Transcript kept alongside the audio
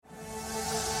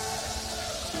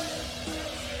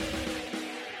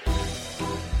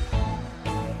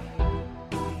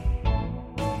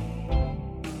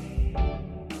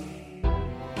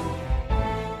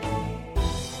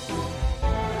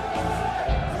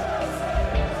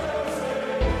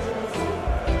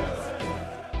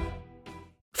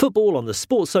Football on the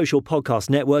Sports Social Podcast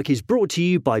Network is brought to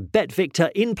you by BetVictor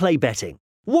in-play betting.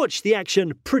 Watch the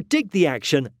action, predict the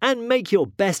action, and make your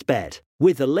best bet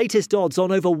with the latest odds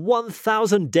on over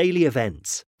 1,000 daily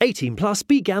events. 18 plus,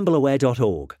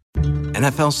 begambleaware.org.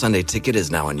 NFL Sunday Ticket is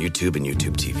now on YouTube and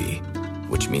YouTube TV,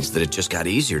 which means that it just got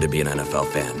easier to be an NFL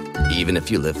fan, even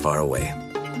if you live far away.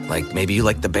 Like maybe you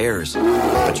like the Bears,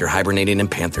 but you're hibernating in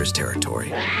Panthers territory.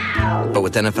 But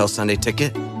with NFL Sunday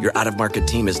Ticket, your out-of-market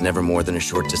team is never more than a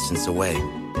short distance away.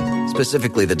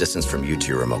 Specifically, the distance from you to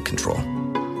your remote control.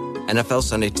 NFL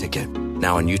Sunday Ticket,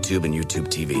 now on YouTube and YouTube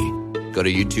TV. Go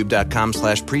to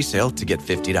youtube.com/presale to get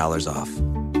 $50 off.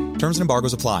 Terms and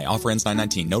embargoes apply. Offer ends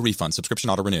 9/19. No refund. Subscription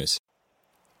auto renews.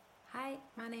 Hi,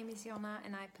 my name is Jonna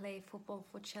and I play football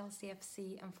for Chelsea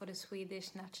FC and for the Swedish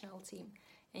national team.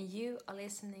 And you are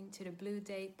listening to the Blue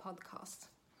Day podcast.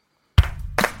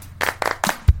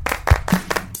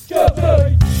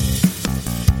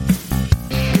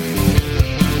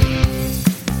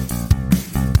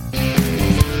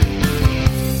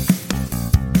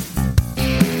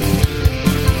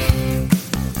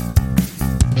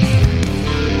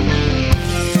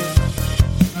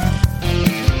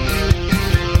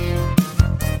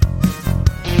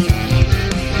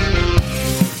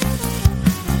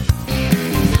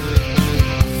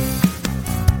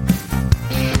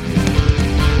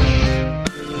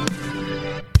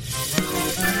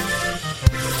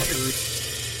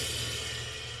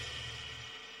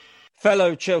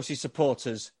 Fellow Chelsea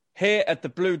supporters, here at the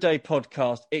Blue Day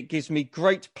podcast, it gives me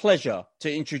great pleasure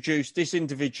to introduce this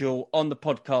individual on the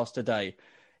podcast today.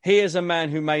 He is a man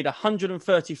who made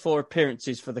 134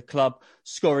 appearances for the club,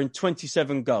 scoring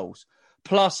 27 goals.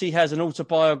 Plus, he has an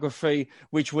autobiography,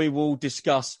 which we will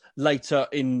discuss later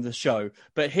in the show.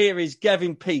 But here is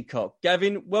Gavin Peacock.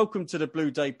 Gavin, welcome to the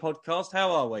Blue Day podcast.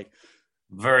 How are we?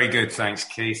 Very good, thanks,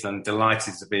 Keith. I'm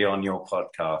delighted to be on your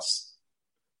podcast.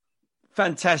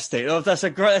 Fantastic. Oh, that's a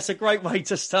great way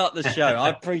to start the show. I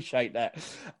appreciate that.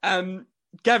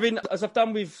 Gavin, as I've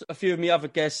done with a few of my other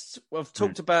guests, I've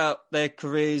talked about their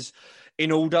careers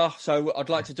in order. So I'd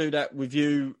like to do that with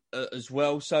you as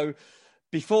well. So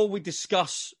before we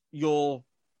discuss your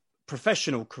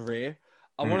professional career,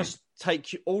 I want to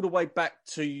take you all the way back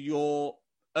to your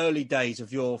early days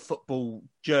of your football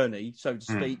journey, so to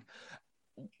speak.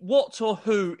 What or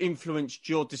who influenced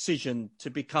your decision to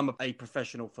become a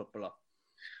professional footballer?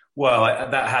 Well,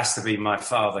 that has to be my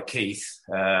father, Keith,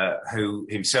 who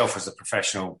himself was a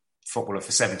professional footballer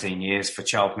for 17 years for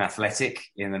Charlton Athletic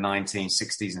in the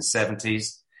 1960s and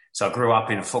 70s. So I grew up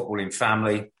in a footballing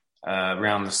family,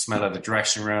 around the smell of the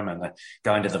dressing room and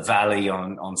going to the Valley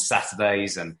on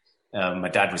Saturdays. And my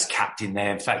dad was captain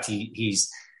there. In fact,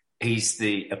 he's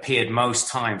appeared most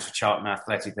times for Charlton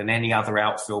Athletic than any other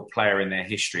outfield player in their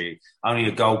history. Only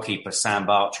a goalkeeper, Sam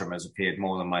Bartram, has appeared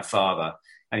more than my father.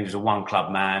 And he was a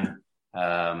one-club man.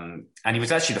 And he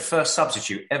was actually the first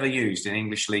substitute ever used in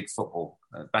English League football,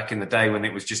 back in the day when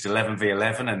it was just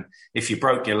 11v11. And if you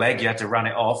broke your leg, you had to run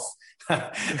it off.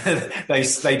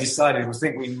 They decided, I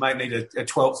think we might need a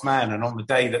 12th man. And on the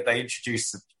day that they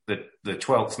introduced the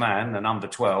 12th man, the number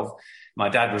 12, my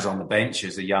dad was on the bench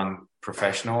as a young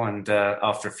professional, and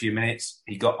after a few minutes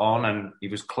he got on and he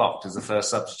was clocked as the first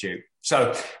substitute.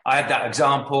 So I had that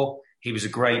example. He was a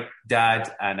great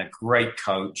dad and a great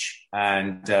coach,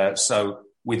 and so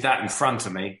with that in front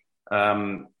of me,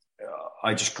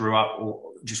 I just grew up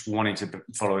just wanting to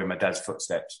follow in my dad's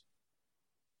footsteps.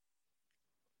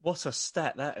 What a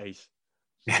stat that is.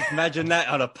 Imagine that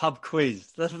on a pub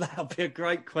quiz. That'll be a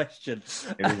great question.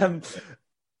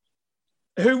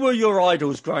 Who were your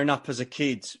idols growing up as a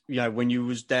kid, when you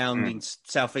was down in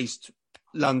southeast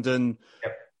London,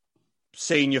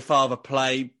 seeing your father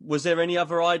play? Was there any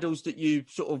other idols that you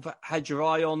sort of had your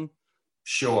eye on?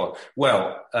 Sure.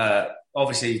 Well,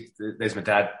 obviously there's my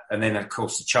dad. And then, of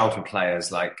course, the Charlton players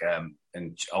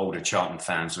and older Charlton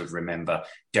fans would remember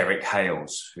Derek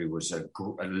Hales, who was a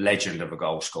legend of a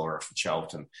goal scorer for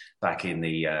Charlton back in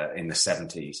the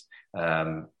 70s.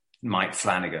 Mike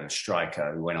Flanagan, a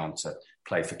striker who went on to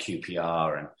play for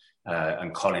QPR,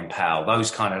 and Colin Powell,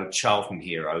 those kind of Charlton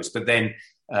heroes. But then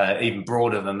even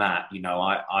broader than that,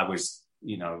 I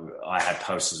had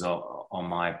posters on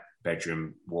my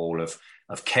bedroom wall of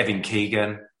Kevin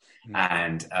Keegan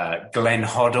and Glenn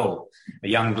Hoddle, a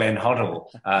young Glenn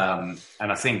Hoddle.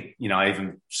 And I think, I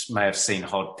even may have seen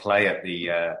Hod play at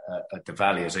the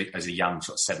Valley as a young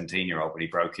sort of 17-year-old when he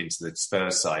broke into the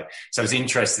Spurs side. So it's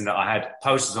interesting that I had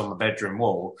posters on my bedroom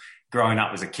wall growing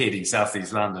up as a kid in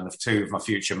Southeast London of two of my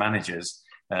future managers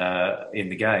in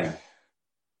the game.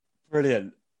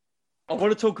 Brilliant. I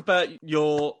want to talk about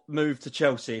your move to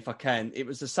Chelsea, if I can. It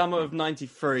was the summer of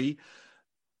 '93.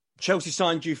 Chelsea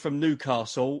signed you from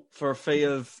Newcastle for a fee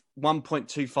of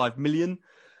 1.25 million.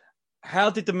 How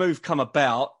did the move come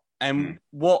about, and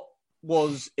what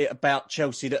was it about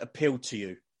Chelsea that appealed to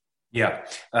you? Yeah.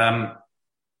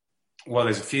 Well,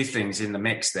 there's a few things in the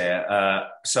mix there.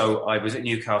 So I was at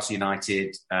Newcastle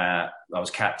United. I was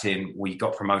captain. We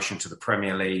got promotion to the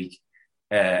Premier League.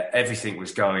 Everything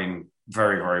was going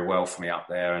very, very well for me up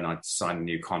there, and I'd signed a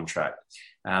new contract.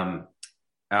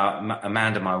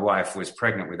 Amanda, my wife, was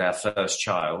pregnant with our first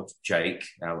child, Jake,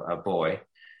 our boy,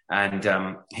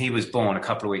 and he was born a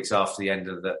couple of weeks after the end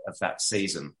of that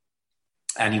season,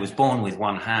 and he was born with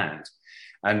one hand.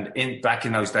 And back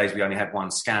in those days, we only had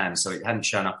one scan, so it hadn't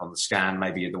shown up on the scan.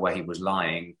 Maybe the way he was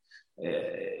lying,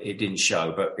 it didn't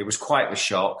show. But it was quite the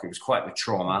shock. It was quite the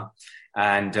trauma.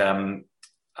 And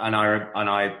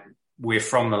we're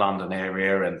from the London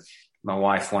area, and my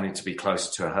wife wanted to be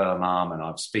closer to her mum. And I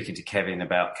was speaking to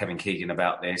Kevin Keegan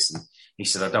about this, and he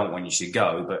said, "I don't want you to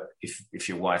go, but if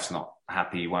your wife's not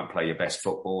happy, you won't play your best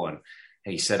football." And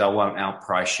he said, "I won't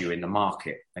outprice you in the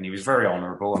market." And he was very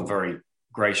honourable and very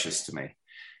gracious to me.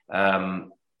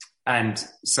 And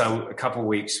so a couple of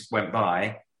weeks went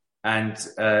by, and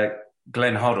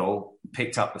Glenn Hoddle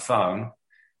picked up the phone,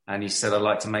 and he said, "I'd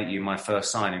like to make you my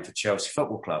first signing for Chelsea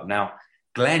Football Club." Now,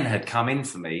 Glenn had come in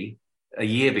for me a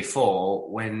year before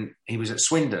when he was at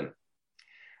Swindon.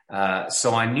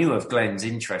 So I knew of Glenn's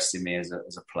interest in me as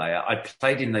a player. I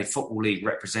played in the Football League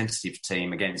representative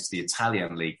team against the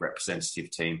Italian League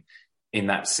representative team in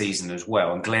that season as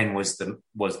well. And Glenn was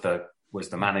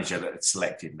the manager that had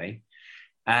selected me.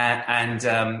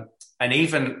 And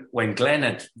even when Glenn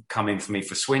had come in for me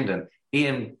for Swindon,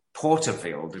 Ian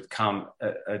Porterfield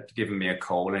had given me a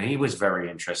call, and he was very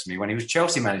interested in me when he was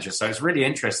Chelsea manager. So it's really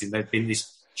interesting. There'd been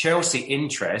this Chelsea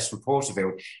interest from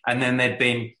Porterfield, and then there'd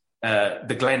been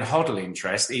the Glenn Hoddle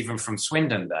interest, even from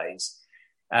Swindon days.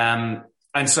 And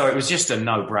so it was just a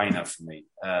no-brainer for me.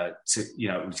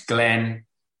 It was Glenn,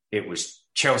 it was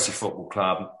Chelsea Football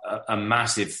Club, a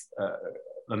massive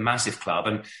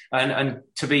club. And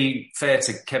to be fair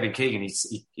to Kevin Keegan,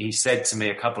 he said to me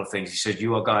a couple of things. He said,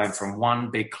 "You are going from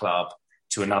one big club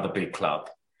to another big club."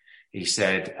 He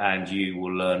said, "And you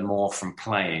will learn more from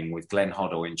playing with Glenn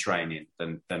Hoddle in training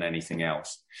than anything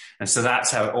else." And so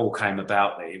that's how it all came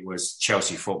about. It was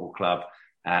Chelsea Football Club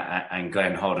and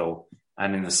Glenn Hoddle.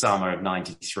 And in the summer of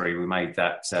 '93, we made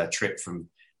that trip from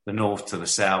the north to the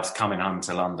south, coming home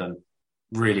to London.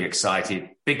 Really excited.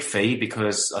 Big fee,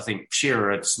 because I think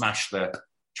Shearer had smashed the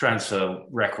transfer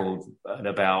record at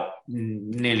about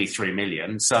nearly 3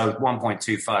 million. So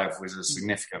 1.25 was a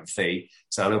significant fee.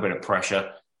 So a little bit of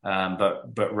pressure,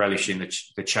 but relishing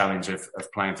the challenge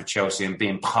of playing for Chelsea and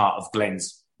being part of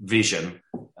Glenn's vision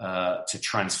to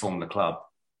transform the club.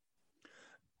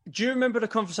 Do you remember the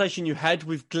conversation you had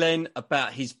with Glenn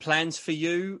about his plans for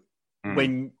you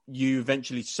when you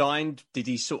eventually signed? Did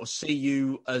he sort of see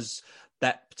you as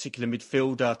that particular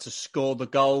midfielder to score the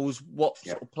goals? What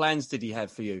sort of plans did he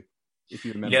have for you, if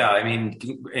you remember? Yeah, I mean,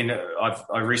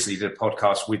 I recently did a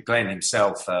podcast with Glenn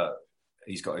himself.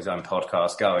 He's got his own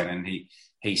podcast going, and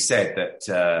he said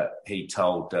that he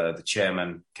told the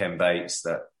chairman, Ken Bates,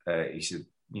 that he said,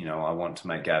 "I want to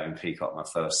make Gavin Peacock my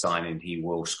first signing. He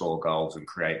will score goals and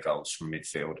create goals from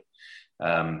midfield."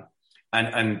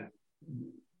 And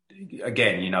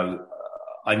again,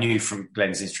 I knew from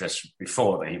Glenn's interest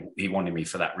before that he wanted me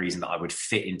for that reason, that I would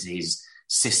fit into his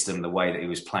system, the way that he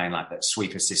was playing, like that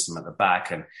sweeper system at the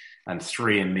back and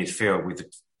three in midfield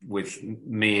with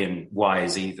me and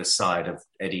Wise either side of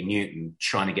Eddie Newton,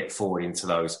 trying to get forward into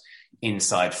those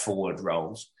inside forward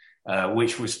roles,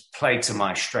 which was played to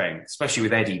my strength, especially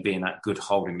with Eddie being that good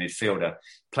holding midfielder,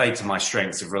 played to my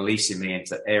strengths of releasing me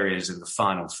into areas of the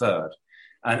final third.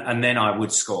 And then I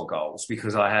would score goals,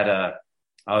 because I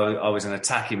was an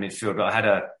attacking midfielder.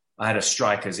 I had a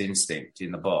striker's instinct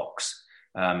in the box.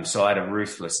 So I had a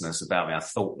ruthlessness about me. I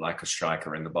thought like a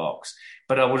striker in the box,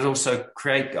 but I would also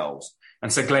create goals.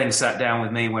 And so Glenn sat down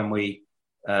with me when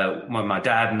my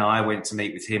dad and I went to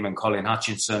meet with him and Colin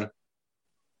Hutchinson.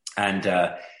 And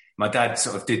my dad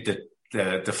sort of did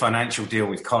the financial deal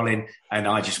with Colin, and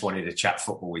I just wanted to chat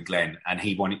football with Glenn. And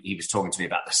he was talking to me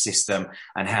about the system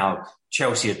and how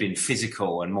Chelsea had been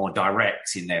physical and more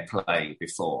direct in their play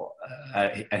before.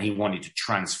 And he wanted to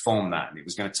transform that. And it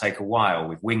was going to take a while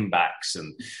with wing backs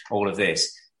and all of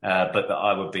this, but that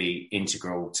I would be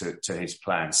integral to his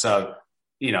plan. So,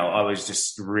 I was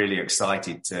just really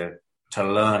excited to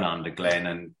learn under Glenn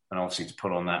and obviously to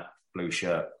put on that blue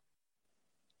shirt.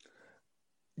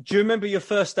 Do you remember your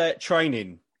first day at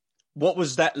training? What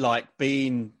was that like,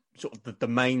 being sort of the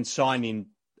main signing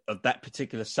of that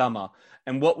particular summer?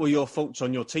 And what were your thoughts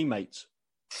on your teammates?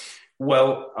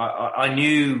 Well, I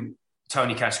knew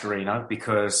Tony Cascarino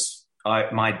because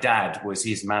my dad was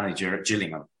his manager at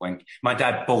Gillingham. When my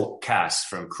dad bought Cass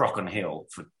from Crocken Hill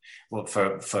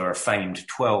for a famed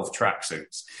 12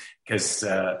 tracksuits, because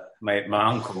my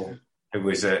uncle, who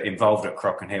was involved at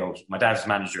Crocken Hill, my dad's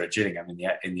manager at Gillingham in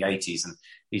the 80s, and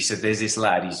he said, "There's this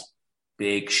lad, he's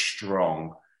big,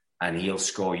 strong, and he'll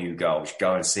score you goals.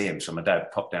 Go and see him." So my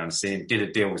dad popped down and see him, did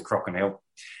a deal with Crocken Hill,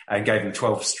 and gave him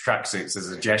 12 tracksuits as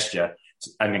a gesture.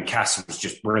 And then Cass was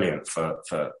just brilliant for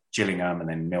Gillingham and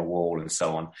then Millwall and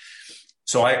so on.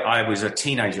 So I was a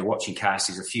teenager watching Cass.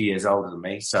 He's a few years older than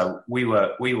me. So we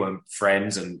were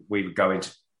friends, and we would go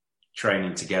into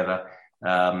training together.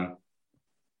 And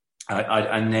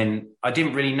then I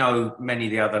didn't really know many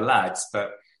of the other lads,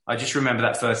 but I just remember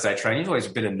that first day of training. There's always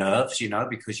a bit of nerves,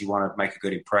 because you want to make a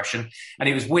good impression. And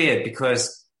it was weird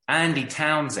because Andy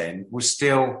Townsend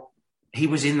he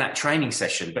was in that training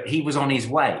session, but he was on his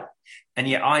way. And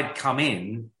yet I'd come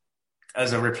in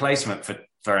as a replacement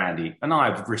for Andy. And I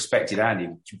respected Andy,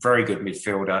 very good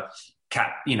midfielder,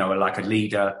 like a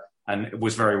leader, and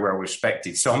was very well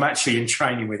respected. So I'm actually in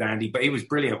training with Andy, but he was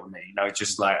brilliant with me,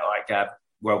 just like, "All right, Gav,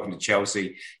 welcome to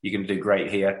Chelsea. You're going to do great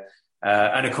here."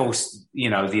 And of course, the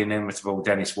inimitable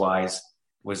Dennis Wise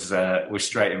was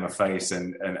straight in my face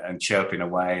and chirping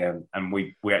away. And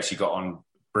we actually got on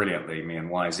brilliantly, me and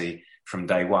Wisey, from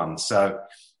day one. So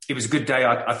it was a good day.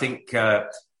 I think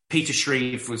Peter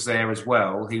Shreve was there as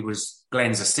well. He was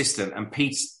Glenn's assistant, and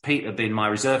Pete had been my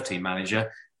reserve team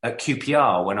manager at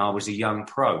QPR when I was a young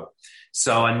pro.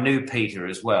 So I knew Peter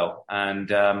as well.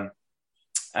 And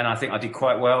I think I did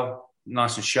quite well,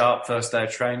 nice and sharp first day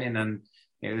of training, and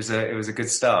it was a good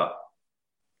start.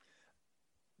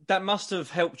 That must have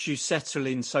helped you settle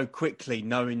in so quickly,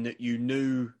 knowing that you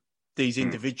knew these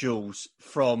individuals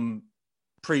from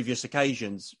previous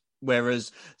occasions.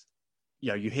 Whereas,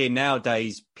 you hear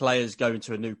nowadays players go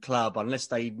into a new club, unless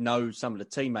they know some of the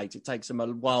teammates, it takes them a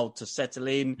while to settle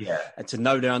in and to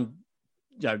know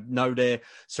their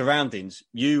surroundings.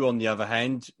 You, on the other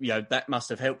hand, that must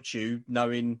have helped you,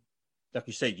 knowing, like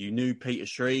you said, you knew Peter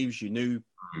Shreves, you knew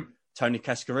Tony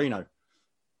Cascarino.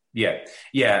 Yeah.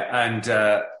 And,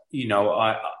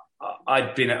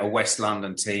 I'd been at a West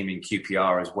London team in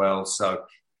QPR as well. So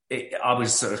I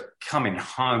was sort of coming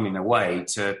home in a way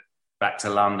back to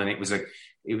London. It was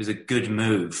a good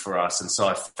move for us. And so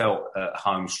I felt at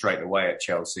home straight away at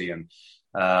Chelsea. And,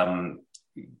 and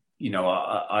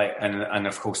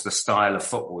of course the style of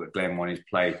football that Glenn wanted to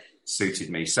play suited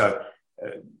me. So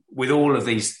with all of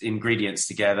these ingredients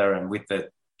together, and with the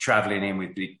travelling in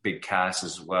with big Cass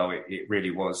as well, it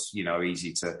really was,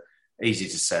 easy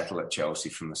to settle at Chelsea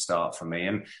from the start for me.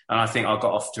 And I think I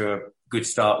got off to a good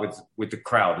start with the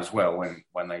crowd as well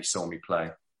when they saw me play.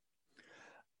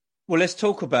 Well, let's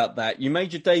talk about that. You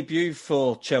made your debut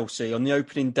for Chelsea on the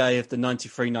opening day of the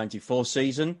 93-94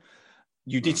 season.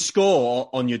 You did score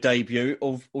on your debut,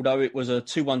 although it was a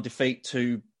 2-1 defeat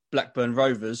to Blackburn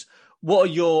Rovers. What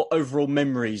are your overall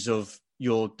memories of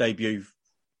your debut?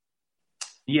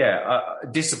 Yeah,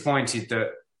 disappointed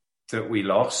that we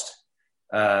lost.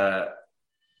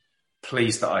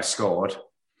 Pleased that I scored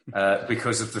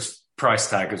because of the price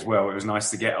tag as well. It was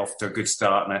nice to get off to a good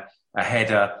start and a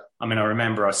header. I mean, I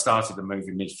remember I started the move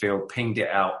in midfield, pinged it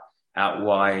out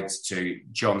wide to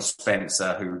John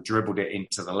Spencer, who dribbled it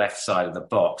into the left side of the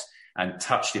box and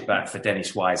touched it back for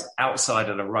Dennis Wise outside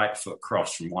of the right foot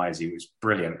cross from Wise. He was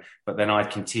brilliant. But then I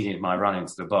continued my run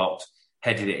into the box,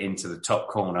 headed it into the top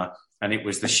corner, and it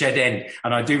was the shed end.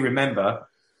 And I do remember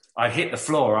I hit the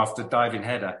floor after diving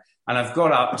header, and I've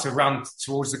got up to run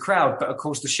towards the crowd. But of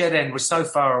course, the shed end was so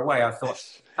far away, I thought,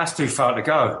 that's too far to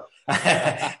go.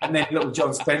 And then little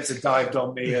John Spencer dived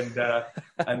on me, and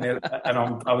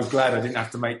I was glad I didn't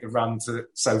have to make the run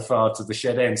so far to the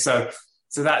shed end. So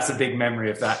that's a big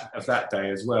memory of that day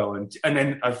as well. And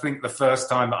then I think the first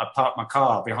time that I parked my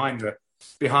car behind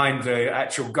the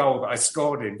actual goal that I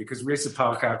scored in, because we used to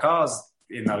park our cars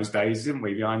in those days, didn't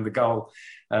we, behind the goal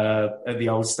at the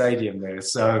old stadium there.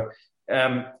 So,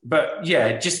 but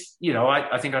yeah, just,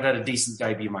 I think I'd had a decent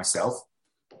debut myself,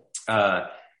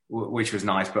 which was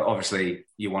nice, but obviously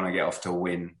you want to get off to a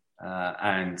win.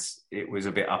 And it was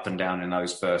a bit up and down in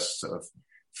those first sort of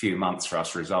few months for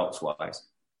us results-wise.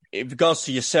 In regards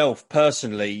to yourself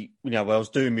personally, when I was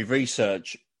doing my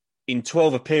research, in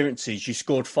 12 appearances, you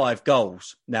scored 5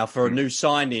 goals. Now, for a new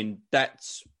signing,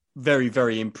 that's very,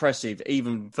 very impressive,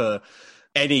 even for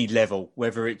any level,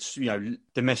 whether it's,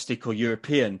 domestic or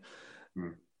European.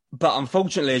 But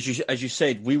unfortunately, as you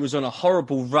said, we was on a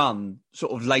horrible run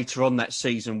sort of later on that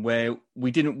season where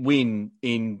we didn't win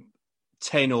in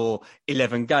 10 or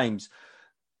 11 games.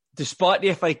 despite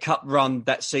the FA Cup run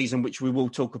that season, which we will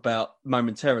talk about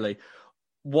momentarily,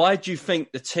 why do you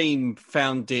think the team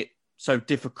found it so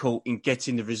difficult in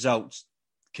getting the results,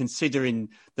 considering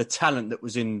the talent that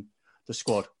was in the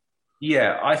squad?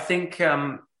 Yeah, I think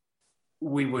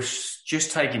we were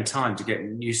just taking time to get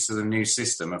used to the new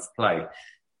system of play.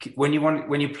 When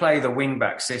you play the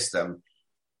wing-back system,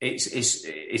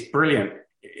 it's brilliant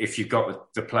if you've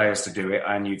got the players to do it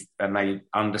and they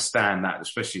understand that,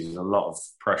 especially there's a lot of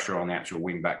pressure on the actual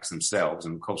wing-backs themselves.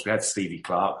 And of course, we had Stevie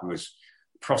Clarke, who was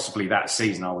possibly that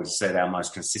season, I would have said, our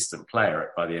most consistent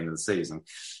player by the end of the season.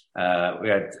 We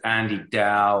had Andy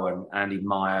Dow and Andy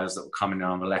Myers that were coming in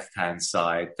on the left-hand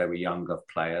side. They were younger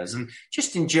players. And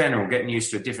just in general, getting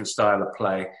used to a different style of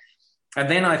play. And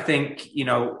then I think,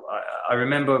 I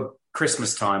remember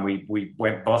Christmas time, we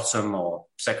went bottom or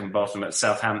second bottom at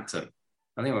Southampton.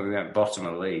 I think we went bottom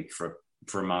of the league for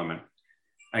a moment.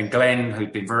 And Glenn,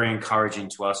 who'd been very encouraging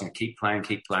to us and keep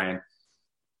playing,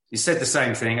 he said the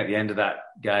same thing at the end of that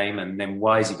game. And then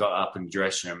Wisey got up in the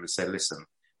dressing room and said, listen,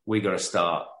 we got to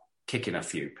start kicking a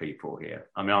few people here.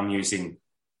 I mean, I'm using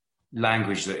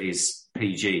language that is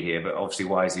PG here, but obviously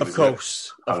Wisey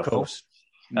was... Of course.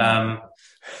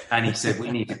 And he said,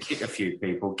 we need to kick a few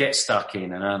people, get stuck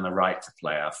in and earn the right to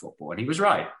play our football. And he was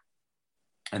right.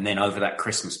 And then over that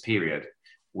Christmas period,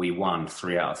 we won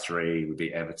 3 out of 3. We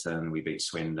beat Everton, we beat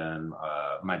Swindon,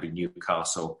 maybe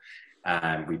Newcastle,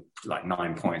 and we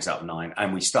 9 points out of 9.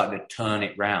 And we started to turn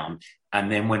it round and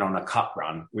then went on a cup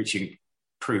run, which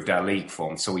improved our league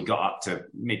form. So we got up to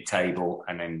mid-table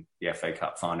and then the FA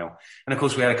Cup final. And of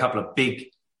course, we had a couple of big,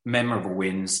 memorable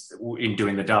wins in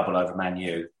doing the double over Man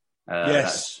U.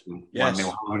 Yes.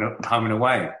 1-0 home and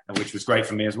away, which was great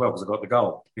for me as well because I got the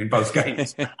goal in both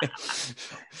games.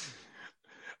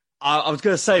 I was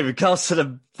going to say, in regards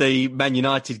to the Man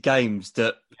United games,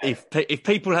 that if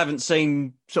people haven't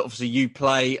seen sort of you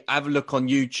play, have a look on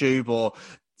YouTube, or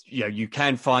you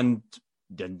can find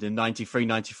the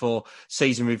 93-94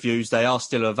 season reviews. They are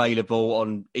still available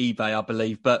on eBay, I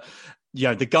believe. But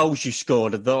the goals you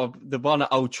scored, the one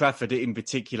at Old Trafford in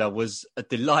particular was a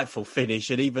delightful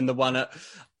finish, and even the one at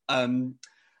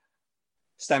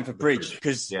Stamford Bridge,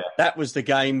 because that was the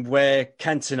game where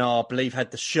Cantona, I believe,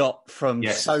 had the shot from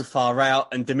so far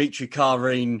out, and Dimitri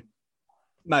Karin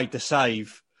made the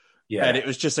save. Yeah. And it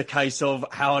was just a case of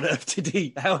how on earth did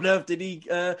he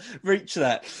reach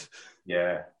that?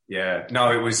 Yeah.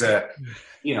 No, it was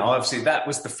obviously that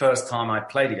was the first time I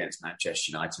played against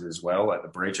Manchester United as well at the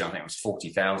Bridge. I think it was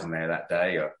 40,000 there that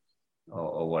day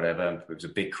or whatever. It was a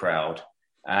big crowd,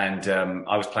 and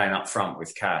I was playing up front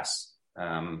with Cass.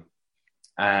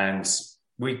 And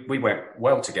we went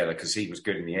well together because he was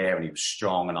good in the air and he was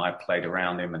strong, and I played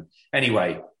around him. And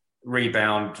anyway,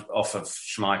 rebound off of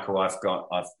Schmeichel,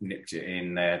 I've nipped it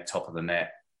in there, top of the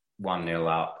net, 1-0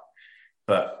 up.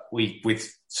 But we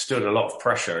withstood a lot of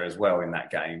pressure as well in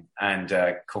that game. And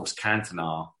of course,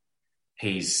 Cantona,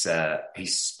 he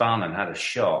spun and had a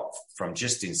shot from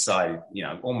just inside,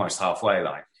 almost halfway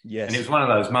line. Yes. And it was one of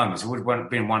those moments. It would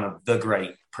have been one of the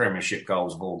great Premiership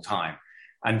goals of all time.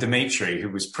 And Dimitri, who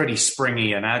was pretty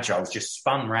springy and agile, just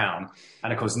spun round.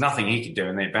 And, of course, nothing he could do.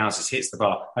 And then it bounces, hits the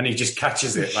bar, and he just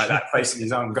catches it like that, facing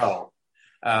his own goal.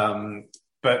 But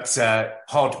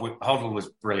Hoddle was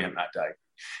brilliant that day.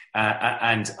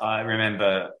 And I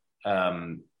remember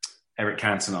Eric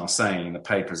Cantona saying in the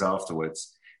papers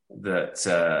afterwards that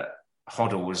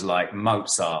Hoddle was like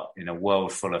Mozart in a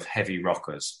world full of heavy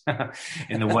rockers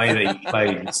in the way that he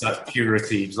played with such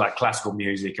purity. It was like classical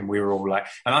music, and we were all like,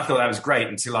 and I thought that was great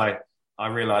until I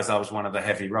realised I was one of the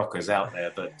heavy rockers out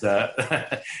there. But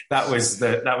that was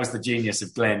the genius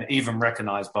of Glenn, even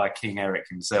recognised by King Eric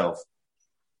himself.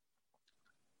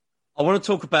 I want to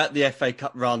talk about the FA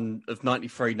Cup run of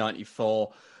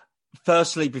 93-94.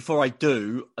 Firstly, before I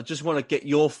do, I just want to get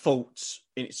your thoughts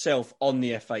in itself on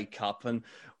the FA Cup, and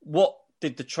what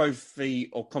did the trophy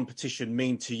or competition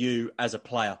mean to you as a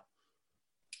player?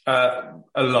 A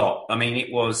lot. I mean,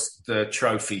 it was the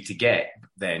trophy to get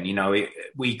then.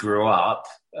 We grew up.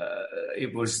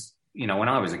 It was, when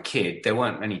I was a kid, there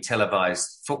weren't many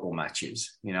televised football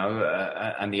matches,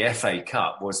 and the FA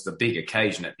Cup was the big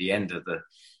occasion at the end of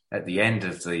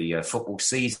the football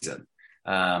season.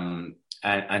 And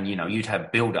you'd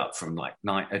have build up from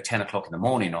 10 o'clock in the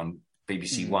morning on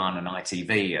BBC One and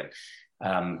ITV.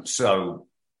 And so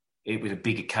it was a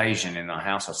big occasion in our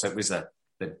household. So it was the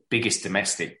biggest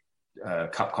domestic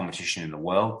cup competition in the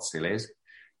world, still is.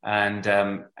 And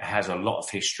has a lot of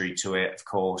history to it, of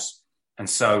course. And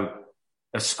so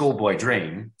a schoolboy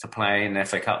dream to play in the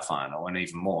FA Cup final, and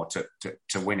even more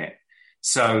to win it.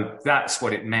 So that's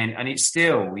what it meant. And it's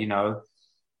still,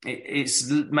 it's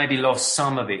maybe lost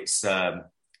some of its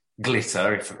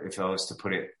glitter, if I was to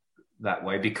put it that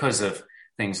way, because of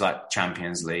things like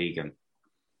Champions League and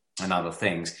other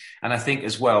things. And I think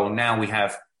as well, now we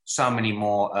have so many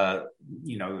more,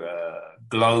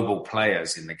 global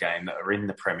players in the game that are in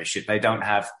the Premiership. They don't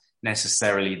have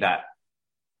necessarily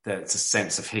that's a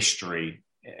sense of history,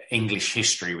 English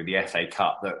history with the FA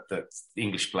Cup that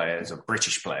English players or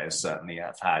British players certainly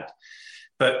have had.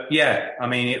 But yeah, I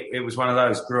mean, it was one of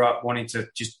those, grew up wanting to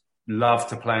just love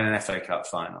to play in an FA Cup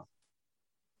final.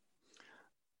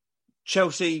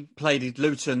 Chelsea played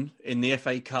Luton in the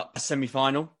FA Cup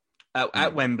semi-final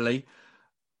at Wembley.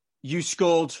 You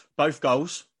scored both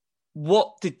goals.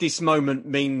 What did this moment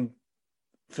mean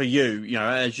for you? You know,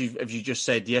 as you just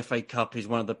said, the FA Cup is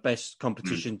one of the best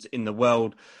competitions in the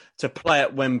world. To play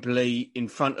at Wembley in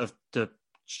front of the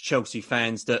Chelsea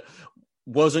fans that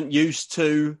wasn't used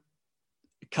to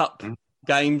cup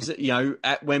games,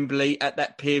 at Wembley at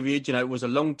that period. It was a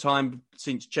long time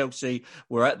since Chelsea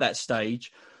were at that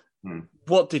stage.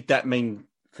 What did that mean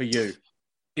for you?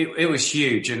 It was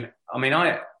huge. And I mean,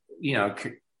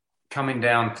 coming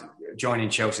down, joining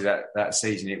Chelsea that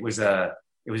season, it was an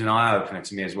eye-opener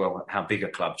to me as well, how big a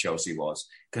club Chelsea was.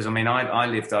 Because, I mean, I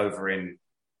lived over in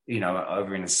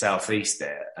the southeast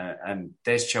there, and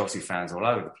there's Chelsea fans all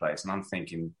over the place. And I'm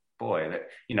thinking, boy,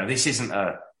 this isn't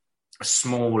a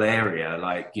small area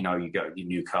like, you go to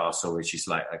Newcastle, which is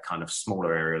like a kind of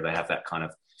smaller area. They have that kind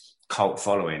of cult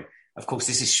following. Of course,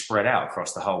 this is spread out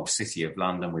across the whole city of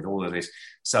London with all of this.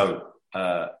 So,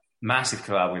 massive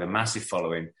club with a massive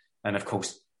following. And of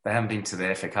course, they haven't been to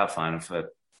the FA Cup final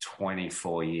for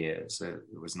 24 years. It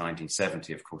was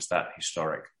 1970, of course, that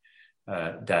historic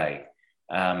day.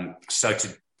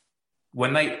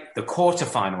 When the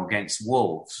quarter-final against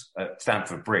Wolves at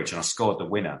Stamford Bridge, and I scored the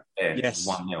winner there, yes,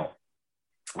 1-0,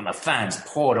 and the fans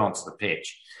poured onto the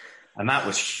pitch. And that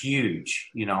was huge.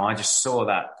 I just saw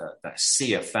that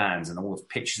sea of fans and all the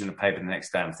pictures in the paper the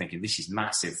next day. I'm thinking, this is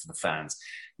massive for the fans.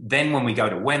 Then when we go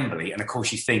to Wembley, and of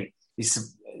course you think it's a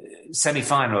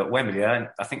semi-final at Wembley. I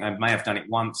think they may have done it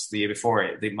once the year before.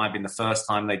 It might have been the first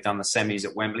time they'd done the semis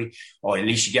at Wembley, or at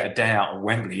least you get a day out of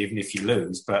Wembley, even if you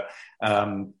lose. But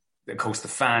of course, the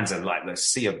fans are like the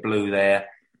sea of blue there.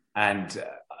 And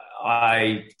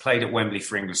I played at Wembley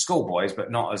for England schoolboys, but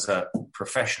not as a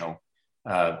professional.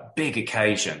 Big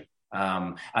occasion.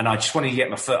 And I just wanted to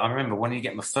get I remember wanting to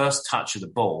get my first touch of the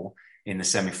ball in the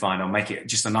semi-final, make it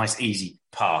just a nice, easy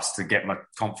pass to get my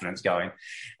confidence going.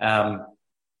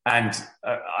 And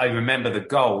I remember the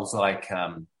goals like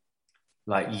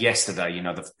yesterday,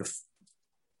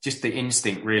 just the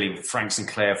instinct, really. Frank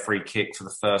Sinclair free kick for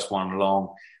the first one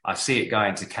long. I see it go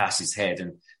into Cass's head,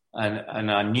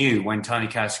 and I knew when Tony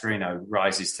Cascarino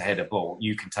rises to head a ball,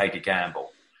 you can take a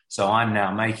gamble. So I'm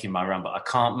now making my run, but I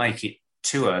can't make it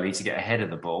too early to get ahead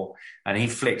of the ball. And he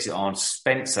flicks it on.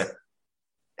 Spencer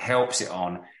helps it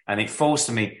on, and it falls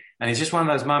to me. And it's just one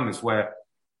of those moments where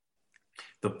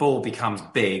the ball becomes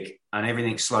big and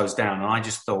everything slows down. And I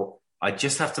just thought, I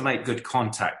just have to make good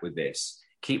contact with this.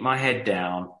 Keep my head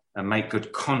down and make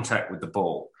good contact with the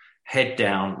ball. Head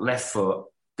down, left foot,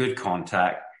 good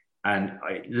contact. And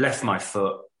I left my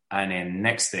foot. And then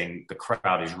next thing, the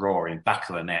crowd is roaring, back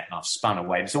of the net, and I've spun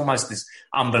away. It's almost this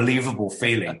unbelievable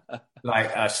feeling.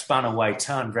 Like I spun away,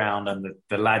 turned round, and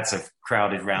the lads have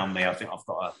crowded around me. I think I've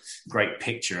got a great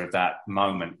picture of that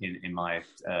moment in my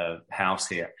house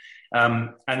here.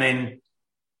 And then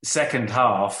second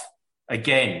half,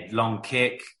 again, long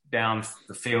kick down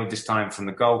the field, this time from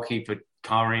the goalkeeper,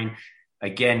 Karine.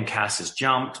 Again, Cass has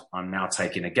jumped. I'm now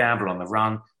taking a gamble on the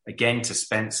run. Again to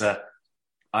Spencer.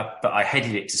 But I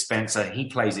headed it to Spencer. He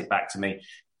plays it back to me.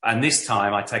 And this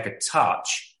time I take a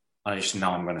touch. I just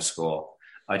know I'm going to score.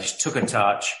 I just took a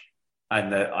touch,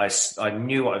 and I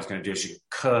knew what I was going to do. So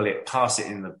curl it, pass it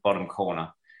in the bottom corner,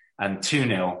 and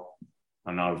 2-0.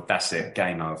 And that's it.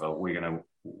 Game over. We're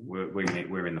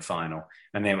in the final.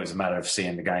 And then it was a matter of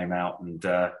seeing the game out and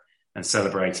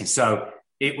celebrating. So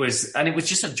it was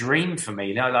just a dream for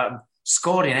me. Like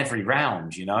scored in every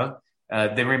round.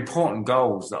 There were important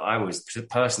goals that I was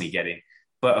personally getting.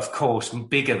 But of course,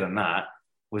 bigger than that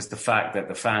was the fact that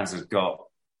the fans had got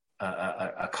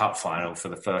a cup final for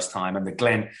the first time, and the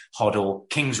Glenn Hoddle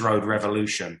Kings Road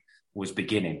revolution was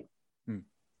beginning.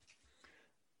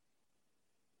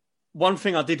 One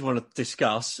thing I did want to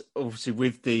discuss, obviously,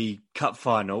 with the cup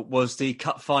final was the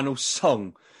cup final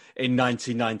song in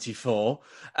 1994.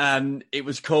 It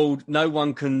was called No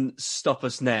One Can Stop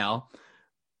Us Now.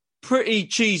 Pretty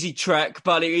cheesy track,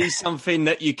 but it is something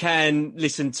that you can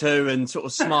listen to and sort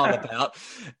of smile about.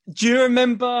 Do you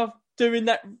remember doing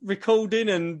that recording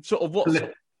and sort of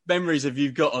what memories have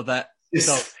you got of that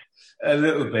song? A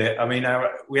little bit. I mean,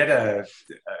 we had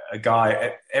a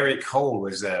guy, Eric Hall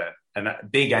was a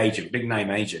big agent, big name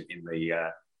agent in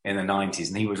the 90s,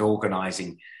 and he was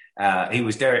organising. He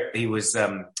was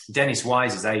Dennis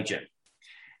Wise's agent,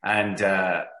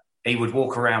 and he would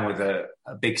walk around with a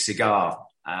big cigar,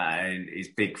 and his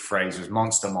big phrase was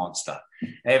 "Monster, monster."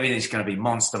 Everything's going to be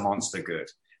monster, monster good.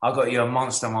 I've got you a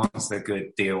monster, monster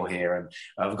good deal here, and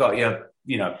I've got you,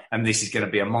 and this is going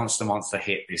to be a monster, monster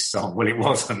hit, this song. Well, it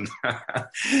wasn't,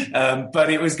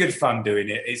 but it was good fun doing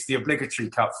it. It's the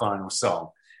obligatory cup final song,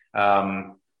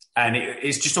 and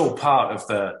it's just all part of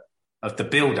the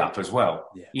build up as well.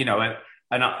 Yeah.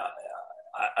 And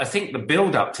I think the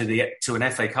build up to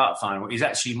an FA Cup final is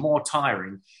actually more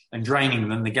tiring and draining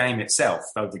than the game itself.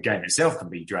 Though the game itself can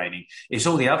be draining, it's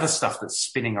all the other stuff that's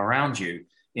spinning around you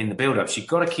in the build up. So you've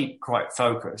got to keep quite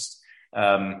focused.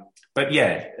 But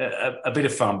yeah, a bit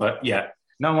of fun. But yeah,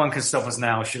 no one can stop us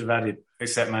now. I should have added,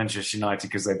 except Manchester United,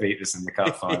 because they beat us in the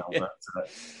cup final. Yeah. But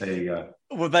there you go.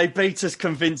 Well, they beat us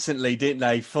convincingly, didn't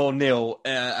they? 4-0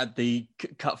 at the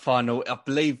cup final. I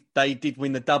believe they did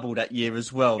win the double that year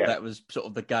as well. Yeah. That was sort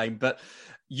of the game. But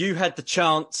you had the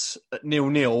chance at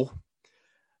 0-0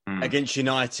 against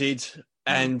United,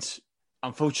 and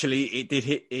unfortunately, it did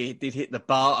hit the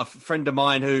bar. A friend of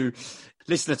mine who,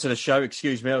 listener to the show,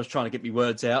 excuse me, I was trying to get my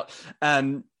words out.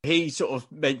 He sort of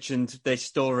mentioned this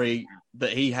story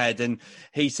that he had, and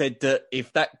he said that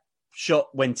if that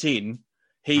shot went in,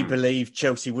 he believed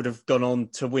Chelsea would have gone on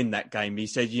to win that game. He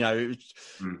said, it was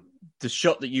the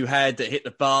shot that you had that hit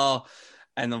the bar,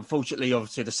 and unfortunately,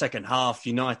 obviously, the second half,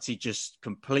 United just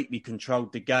completely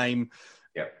controlled the game.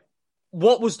 Yeah.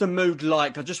 What was the mood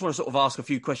like? I just want to sort of ask a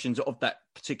few questions of that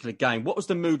particular game. What was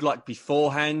the mood like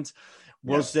beforehand?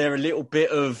 Was there a little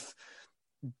bit of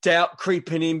doubt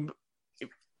creeping in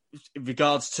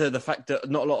regards to the fact that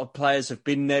not a lot of players have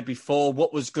been there before?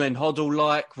 What was Glenn Hoddle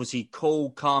like? Was he cool,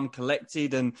 calm,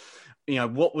 collected? And,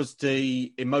 what was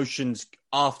the emotions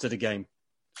after the game?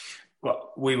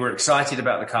 Well, we were excited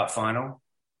about the cup final.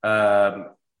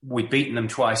 We'd beaten them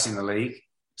twice in the league.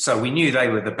 So we knew they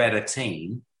were the better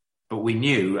team, but we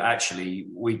knew actually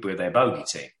we were their bogey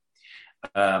team.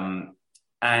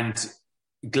 And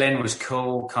Glenn was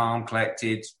cool, calm,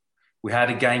 collected. We had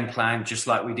a game plan just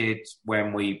like we did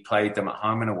when we played them at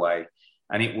home and away.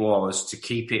 And it was to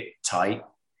keep it tight,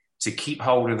 to keep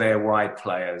hold of their wide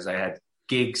players. They had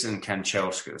Giggs and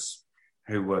Kanchelskis,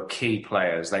 who were key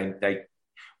players.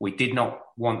 We did not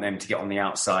want them to get on the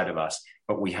outside of us,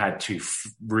 but we had two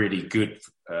really good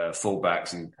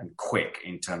fullbacks and quick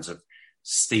in terms of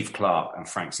Steve Clark and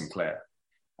Frank Sinclair.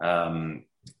 And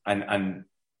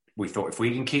we thought if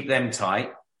we can keep them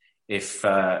tight, if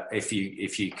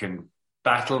you can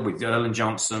battle with Erland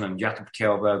Johnson and Jakob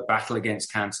Kjellberg, battle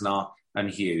against Cantona and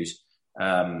Hughes,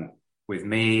 with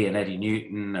me and Eddie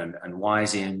Newton and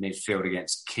Wisey in midfield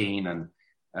against Keane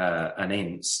and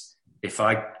Ince,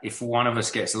 if one of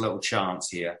us gets a little chance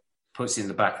here, puts it in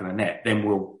the back of the net, then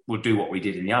we'll do what we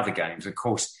did in the other games. Of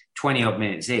course, 20 odd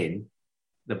minutes in,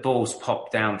 the ball's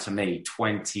popped down to me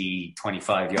 20,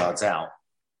 25 yards out.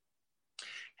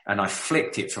 And I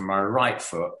flicked it from my right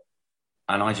foot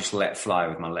and I just let fly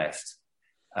with my left.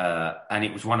 And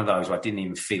it was one of those where I didn't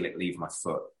even feel it leave my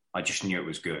foot. I just knew it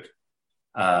was good.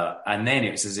 And then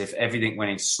it was as if everything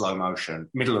went into slow motion.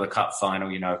 Middle of the cup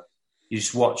final, you're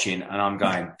just watching and I'm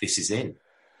going, this is in.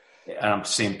 And I'm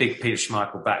seeing big Peter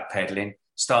Schmeichel backpedaling,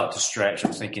 start to stretch.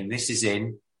 I'm thinking, this is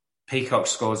in. Peacock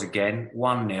scores again,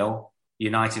 1-0.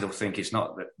 United will think it's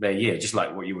not their year, just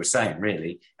like what you were saying,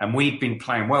 really. And we'd been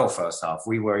playing well first half.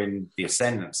 We were in the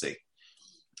ascendancy.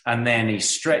 And then he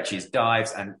stretches,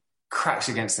 dives, and cracks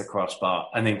against the crossbar,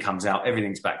 and then comes out.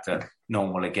 Everything's back to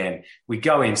normal again. We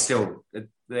go in still at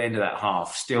the end of that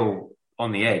half, still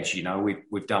on the edge.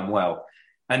 We've done well.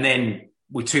 And then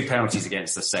with two penalties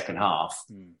against the second half,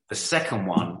 the second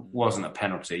one wasn't a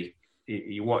penalty.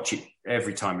 You watch it,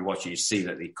 every time you watch it, you see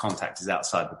that the contact is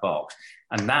outside the box.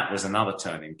 And that was another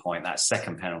turning point, that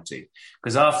second penalty.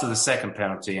 Because after the second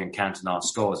penalty and Cantona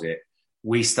scores it,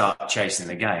 we start chasing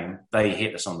the game. They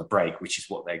hit us on the break, which is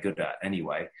what they're good at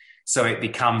anyway. So it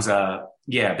becomes a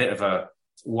bit of a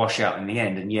washout in the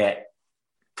end. And yet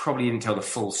probably didn't tell the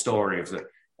full story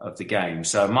of the game.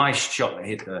 So my shot that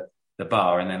hit the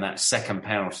bar and then that second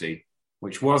penalty,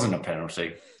 which wasn't a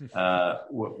penalty,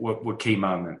 were key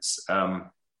moments. And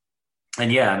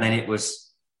then it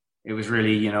was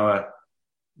really,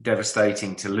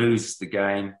 devastating to lose the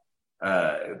game.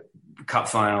 Cup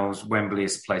finals, Wembley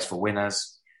is a place for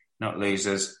winners, not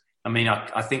losers. I mean,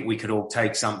 I think we could all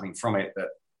take something from it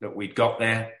that we'd got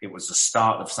there. It was the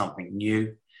start of something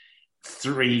new.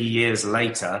 3 years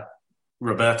later,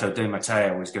 Roberto Di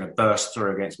Matteo was going to burst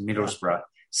through against Middlesbrough,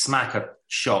 smack a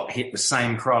shot, hit the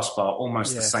same crossbar,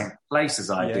 almost the same place as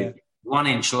I did. 1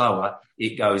 inch lower,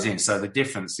 it goes in. So the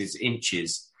difference is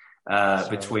inches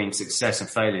between success and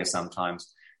failure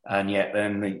sometimes. And yet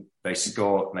then they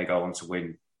score and they go on to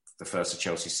win the first of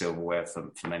Chelsea silverware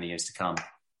for many years to come.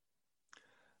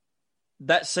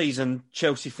 That season,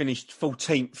 Chelsea finished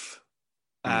 14th.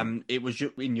 It was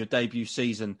in your debut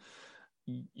season.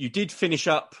 You did finish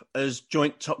up as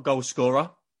joint top goal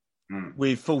scorer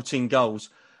with 14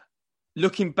 goals.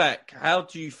 Looking back, how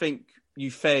do you think you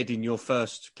fared in your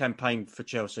first campaign for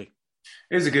Chelsea?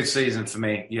 It was a good season for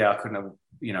me. Yeah, I couldn't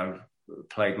have,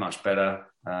 played much better.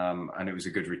 And it was a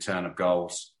good return of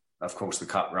goals. Of course, the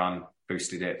cup run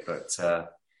boosted it. But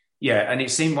and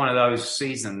it seemed one of those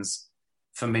seasons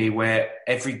for me where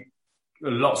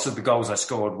lots of the goals I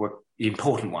scored were the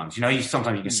important ones.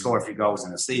 Sometimes you can score a few goals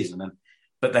in a season,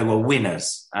 but they were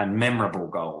winners and memorable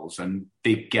goals and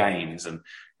big games. And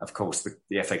of course,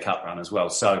 the FA Cup run as well.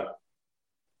 So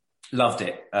loved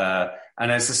it.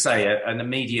 And as I say, an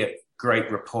immediate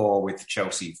great rapport with the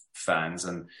Chelsea fans.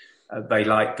 And they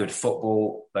like good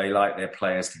football. They like their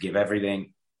players to give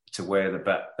everything, to wear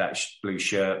that blue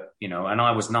shirt, and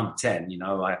I was number 10,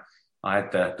 I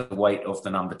had the weight of the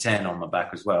number 10 on my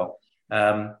back as well.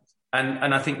 And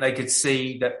I think they could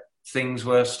see that things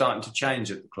were starting to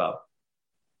change at the club.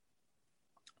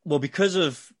 Well, because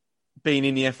of being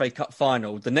in the FA Cup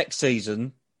final, the next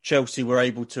season, Chelsea were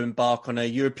able to embark on a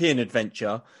European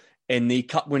adventure in the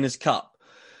Cup Winners' Cup.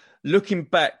 Looking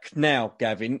back now,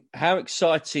 Gavin, how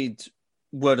excited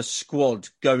were the squad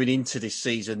going into this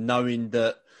season, knowing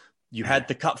that you had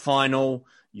the Cup final,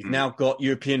 you've now got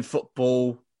European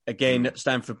football again at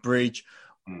Stamford Bridge.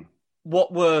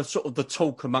 What were sort of the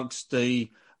talk amongst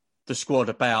the squad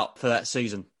about for that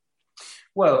season?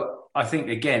 Well, I think,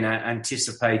 again,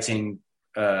 anticipating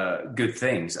good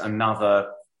things,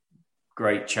 another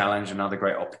great challenge, another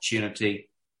great opportunity.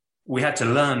 We had to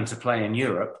learn to play in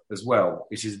Europe as well,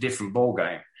 which is a different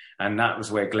ballgame. And that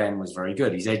was where Glenn was very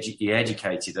good. He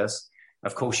educated us.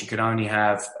 Of course, you could only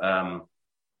have...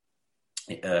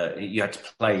 you had to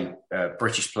play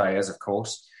British players, of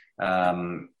course,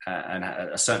 and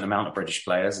a certain amount of British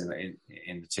players in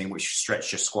the team, which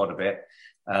stretched your squad a bit.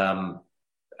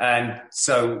 And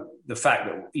so the fact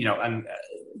that, and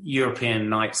European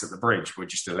nights at the Bridge were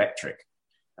just electric.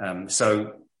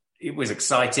 So it was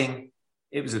exciting.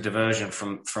 It was a diversion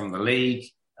from the league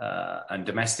and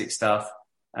domestic stuff.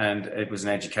 And it was an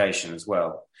education as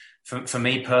well. For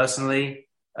me personally,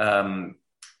 I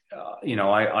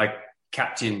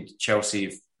captained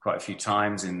Chelsea quite a few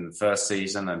times in the first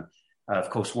season. And of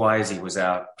course, Wisey was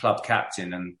our club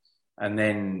captain. And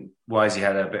then Wisey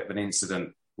had a bit of an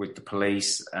incident with the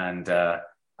police, and I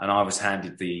was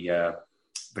handed the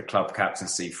club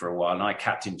captaincy for a while. And I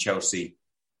captained Chelsea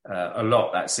a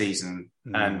lot that season,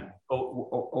 and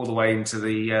all the way into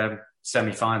the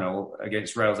semi-final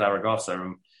against Real Zaragoza.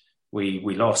 And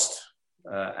we lost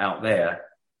out there,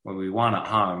 where we won at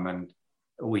home, and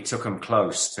we took them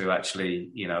close to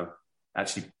actually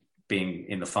being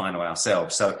in the final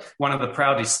ourselves. So one of the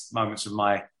proudest moments of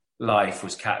my life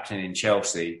was captaining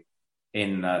Chelsea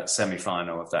in the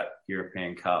semi-final of that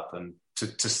European Cup. And to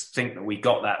think that we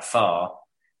got that far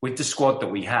with the squad that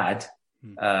we had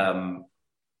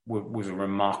was a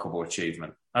remarkable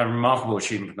achievement. A remarkable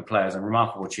achievement from the players, a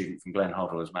remarkable achievement from Glenn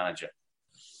Hoddle as manager.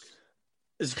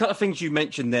 There's a couple of things you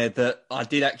mentioned there that I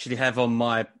did actually have on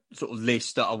my sort of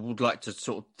list that I would like to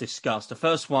sort of discuss. The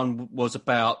first one was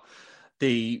about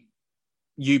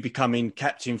you becoming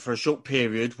captain for a short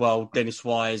period while Dennis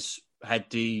Wise had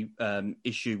the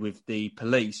issue with the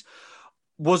police.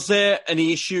 Was there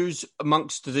any issues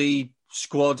amongst the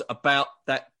squad about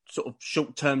that sort of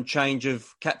short-term change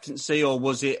of captaincy, or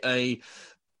was it a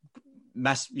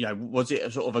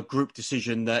sort of a group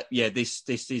decision that, this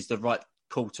is the right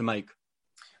call to make?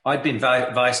 I'd been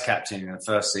vice captain in the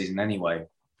first season anyway.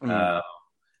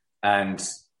 And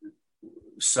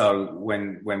so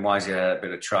when Wisey had a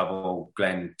bit of trouble,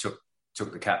 Glenn took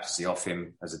the captaincy off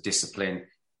him as a discipline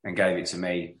and gave it to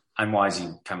me. And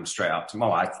Wisey came straight up to me.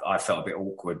 I felt a bit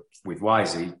awkward with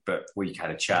Wisey, but we had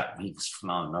a chat. And he was,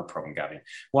 no problem, Gavin.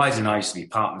 Wisey and I used to be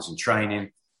partners in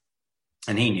training.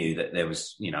 And he knew that there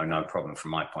was, no problem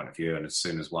from my point of view. And as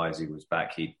soon as Wisey was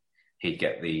back, he'd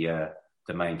get the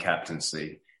main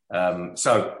captaincy.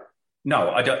 So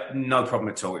no problem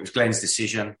at all. It was Glenn's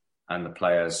decision, and the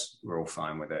players were all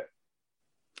fine with it.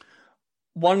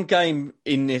 One game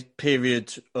in this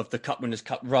period of the Cup Winners'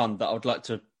 Cup run that I would like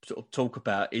to sort of talk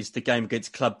about is the game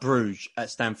against Club Brugge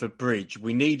at Stamford Bridge.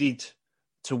 We needed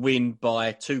to win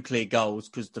by 2 clear goals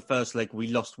because the first leg we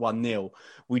lost 1-0.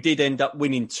 We did end up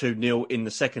winning 2-0 in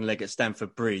the second leg at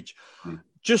Stamford Bridge.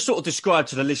 Just sort of describe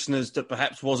to the listeners that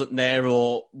perhaps wasn't there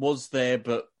or was there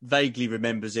but vaguely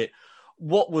remembers it.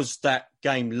 What was that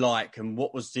game like, and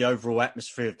what was the overall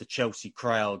atmosphere of the Chelsea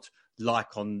crowd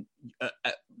like on,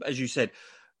 as you said,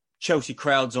 Chelsea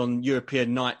crowds on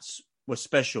European nights were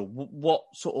special. What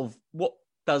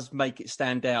does make it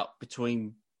stand out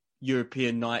between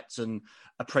European nights and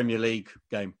a Premier League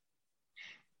game?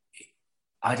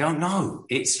 I don't know.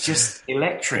 It's just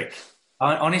electric.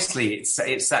 Honestly,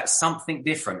 it's that something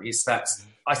different. It's that,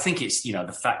 I think it's,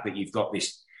 the fact that you've got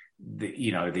this,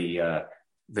 the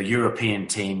European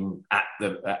team at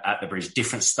the Bridge,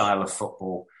 different style of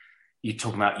football. You're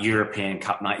talking about European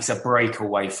Cup night. It's a break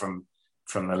away from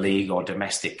the league or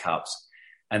domestic cups.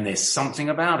 And there's something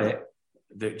about it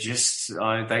that just,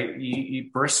 you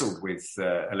bristled with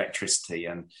electricity.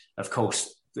 And of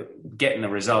course, getting the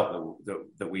result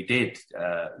that we did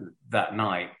that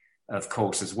night, of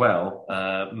course, as well,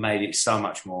 made it so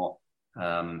much more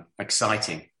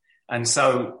exciting. And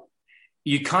so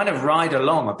you kind of ride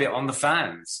along a bit on the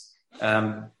fans.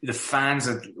 The fans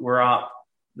were up.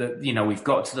 We've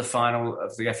got to the final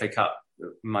of the FA Cup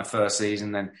my first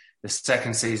season. Then the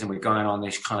second season, we're going on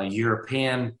this kind of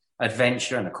European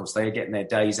adventure. And of course, they're getting their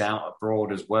days out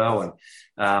abroad as well.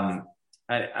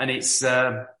 And it's,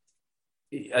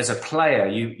 as a player,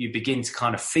 you begin to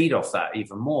kind of feed off that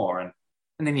even more. And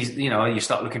then you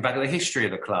start looking back at the history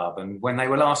of the club and when they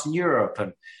were last in Europe,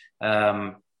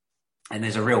 and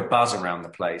there's a real buzz around the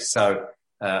place. So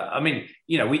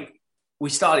we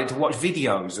started to watch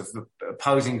videos of the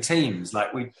opposing teams.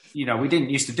 Like we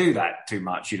didn't used to do that too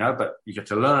much, but you got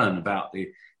to learn about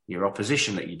your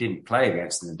opposition that you didn't play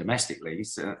against in the domestic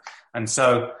leagues, and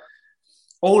so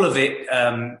all of it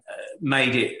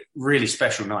made it really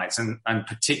special nights, and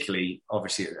particularly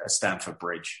obviously at Stamford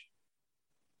Bridge.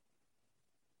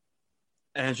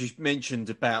 As you mentioned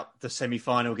about the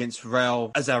semi-final against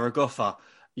Real Zaragoza,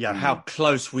 how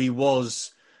close we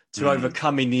was to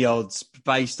overcoming the odds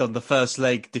based on the first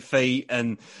leg defeat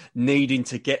and needing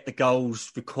to get the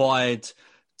goals required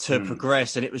to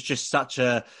progress. And it was just such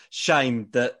a shame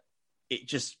that it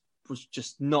just was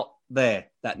just not there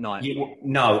that night. Yeah,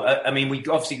 no, I mean, we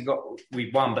obviously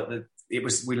we won, but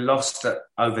we lost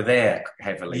over there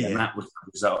heavily. And that was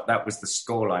the result. That was the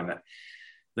scoreline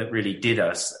that really did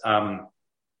us.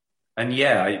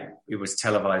 It was a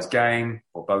televised game,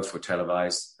 or both were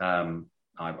televised. I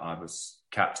was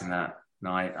captain that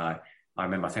night. I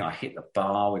remember, I think I hit the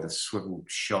bar with a swivel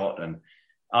shot, and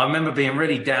I remember being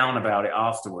really down about it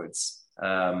afterwards.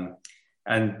 My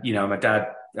dad,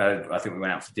 I think we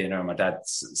went out for dinner, and my dad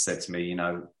said to me,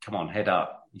 come on, head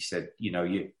up. He said,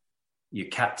 you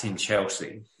captain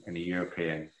Chelsea in the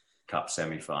European Cup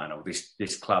semi-final.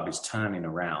 This club is turning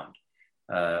around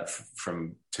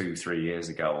from 2-3 years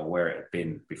ago, or where it had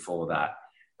been before that.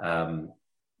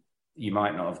 You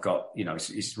might not have got,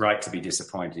 it's right to be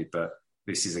disappointed, but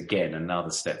this is again another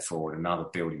step forward, another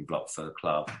building block for the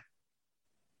club.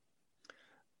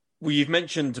 Well, you've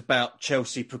mentioned about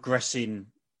Chelsea progressing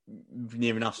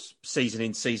near enough season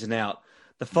in, season out.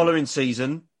 The following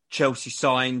season, Chelsea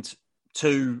signed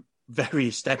 2 very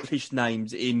established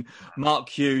names in Mark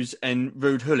Hughes and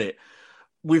Ruud Gullit.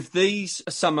 With these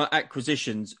summer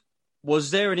acquisitions, was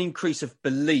there an increase of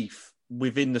belief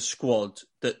within the squad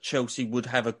that Chelsea would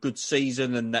have a good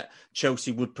season and that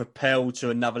Chelsea would propel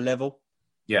to another level?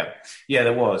 Yeah,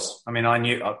 there was. I mean, I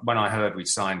knew when I heard we'd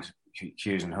signed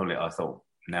Hughes and Gullit, I thought,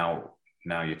 now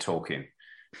you're talking.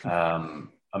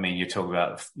 I mean, you're talking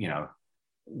about,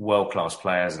 world-class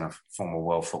players and a former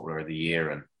World Footballer of the Year.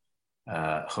 And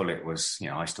Gullit was,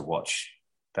 I used to watch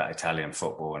that Italian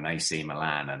football and AC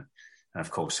Milan and of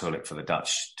course, Gullit for the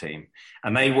Dutch team.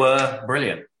 And they were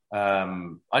brilliant.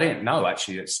 I didn't know,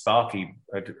 actually, that Sparky,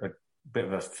 a bit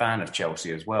of a fan of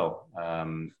Chelsea as well.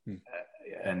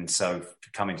 And so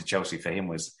coming to Chelsea for him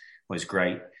was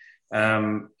great.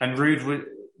 And Ruud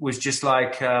was just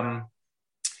like,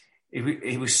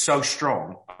 he was so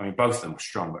strong. I mean, both of them were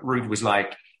strong, but Ruud was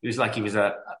like, he was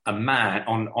a man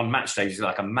on match days. He was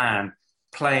like a man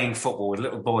playing football with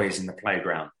little boys in the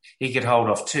playground. He could hold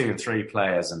off 2 and 3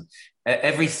 players, and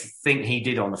everything he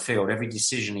did on the field, every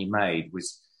decision he made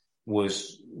was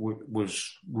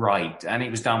right, and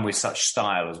it was done with such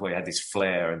style as well. He had this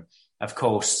flair, and of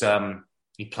course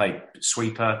he played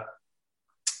sweeper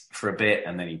for a bit,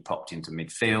 and then he popped into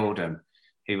midfield, and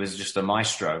he was just a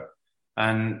maestro.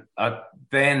 And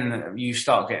then you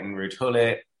start getting Ruud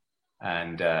Gullit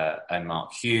and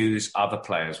Mark Hughes. Other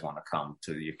players want to come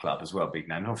to your club as well, big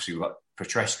name. Obviously, we've got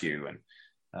Petrescu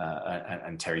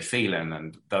and Terry Phelan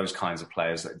and those kinds of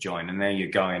players that join. And then you're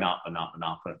going up and up and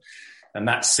up. And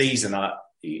that season,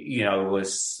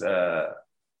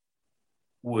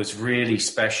 was really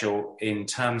special in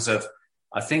terms of,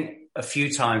 I think a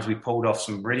few times we pulled off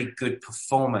some really good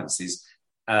performances.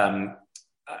 And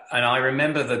I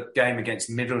remember the game against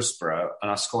Middlesbrough,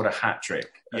 and I scored a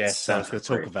hat-trick. Yes, I was going to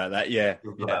talk about that, yeah.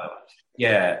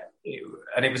 Yeah.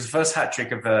 And it was the first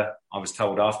hat-trick I was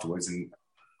told afterwards, and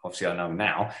obviously I know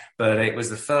now, but it was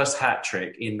the first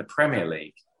hat-trick in the Premier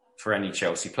League for any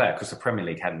Chelsea player, because the Premier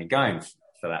League hadn't been going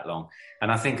for that long.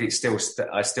 And I think I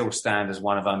still stand as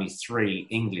one of only 3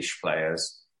 English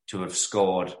players to have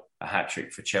scored a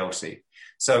hat-trick for Chelsea.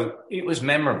 So it was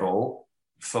memorable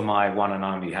for my one and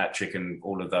only hat-trick and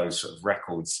all of those sort of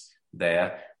records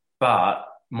there. But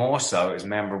more so, it was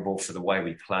memorable for the way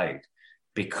we played,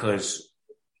 because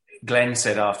Glenn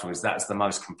said afterwards, that's the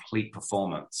most complete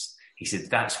performance. He said,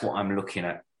 that's what I'm looking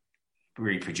at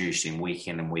reproducing week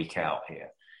in and week out here,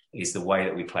 is the way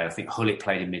that we play. I think Hullet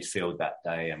played in midfield that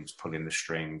day and was pulling the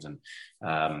strings, and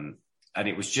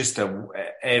it was just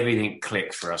everything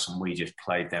clicked for us, and we just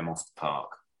played them off the park.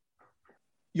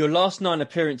 Your last 9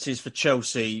 appearances for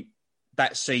Chelsea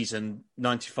that season,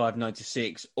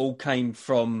 95-96, all came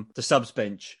from the subs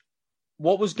bench.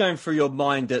 What was going through your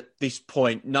mind at this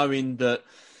point, knowing that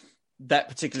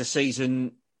particular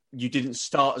season you didn't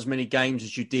start as many games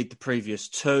as you did the previous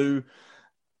 2?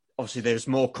 Obviously, there's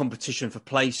more competition for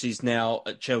places now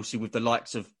at Chelsea, with the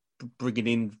likes of bringing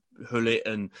in Hullet,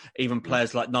 and even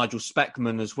players like Nigel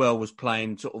Spackman as well was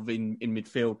playing sort of in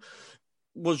midfield.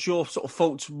 Was your sort of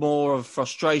thoughts more of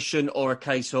frustration, or a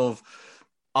case of,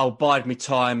 I'll bide my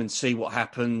time and see what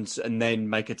happens and then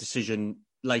make a decision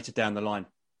later down the line?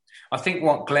 I think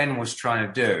what Glenn was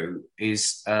trying to do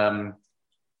is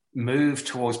move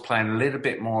towards playing a little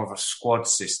bit more of a squad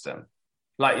system.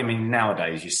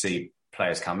 Nowadays you see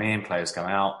players come in, players come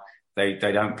out. They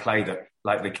don't play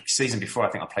like the season before.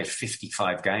 I think I played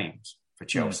 55 games for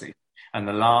Chelsea. And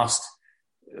the last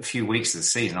few weeks of the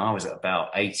season, I was at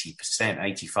about 80%,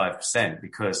 85%,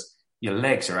 because your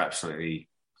legs are absolutely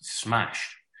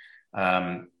smashed.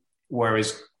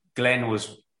 Whereas Glenn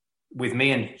was with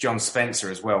me, and John Spencer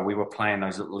as well. We were playing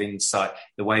those little inside,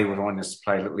 the way we wanted us to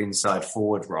play little inside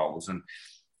forward roles.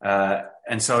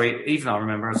 And so even I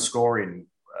remember scoring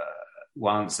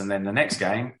once, and then the next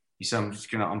game, he said,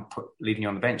 I'm leaving you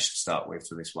on the bench to start with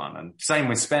for this one. And same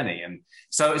with Spenny. And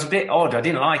so it was a bit odd. I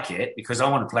didn't like it, because I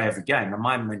want to play every game. And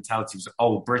my mentality was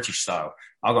old British style.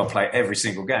 I've got to play every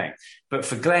single game. But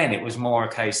for Glenn, it was more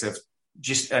a case of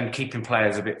and keeping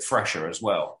players a bit fresher as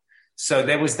well. So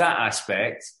there was that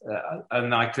aspect,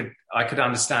 and I could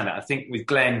understand it. I think with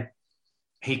Glenn,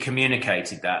 he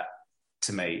communicated that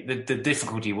to me. The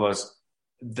difficulty was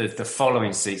the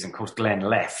following season. Of course, Glenn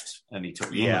left and he took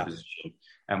the England position.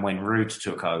 And when Ruud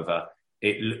took over,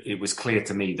 it was clear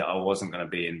to me that I wasn't going to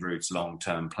be in Ruud's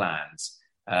long-term plans.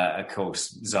 Of course,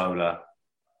 Zola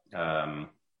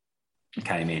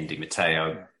came in, Di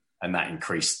Matteo, and that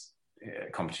increased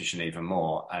competition even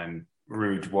more. And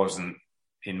Ruud wasn't,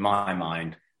 in my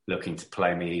mind, looking to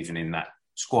play me even in that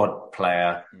squad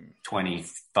player,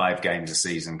 25 games a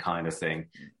season kind of thing.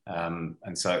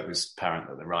 And so it was apparent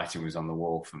that the writing was on the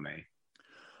wall for me.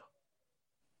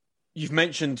 You've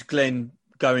mentioned Glenn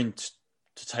going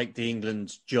to take the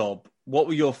England job. What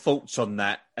were your thoughts on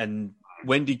that? And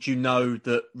when did you know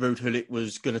that Ruud Hullet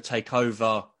was going to take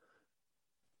over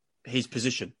his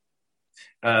position?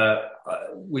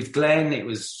 With Glenn, it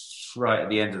was right at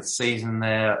the end of the season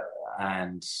there,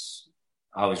 and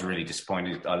I was really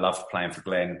disappointed. I loved playing for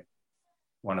Glenn,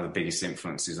 one of the biggest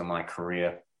influences on my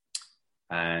career.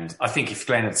 And I think if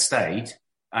Glenn had stayed,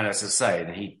 and as I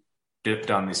say, he'd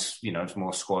done this,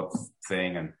 more squad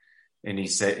thing, and he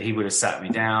said he would have sat me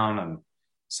down and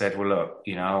said, well, look,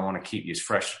 I want to keep you as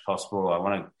fresh as possible. I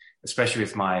want to, especially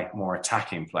with my more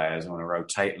attacking players, I want to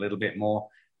rotate a little bit more.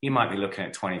 You might be looking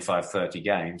at 25, 30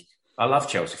 games. I love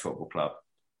Chelsea Football Club.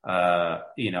 I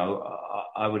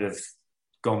would have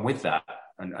gone with that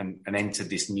and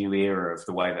entered this new era of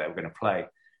the way that we're going to play.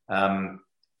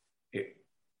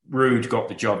 Ruud got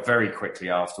the job very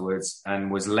quickly afterwards and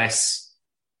was less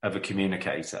of a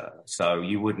communicator. So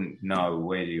you wouldn't know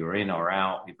whether you were in or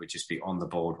out. It would just be on the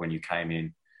board when you came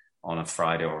in on a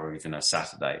Friday or even a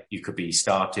Saturday. You could be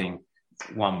starting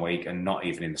one week and not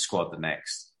even in the squad the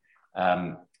next.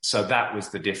 So that was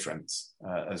the difference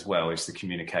as well, is the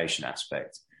communication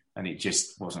aspect. And it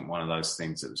just wasn't one of those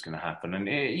things that was going to happen. And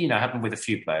it, happened with a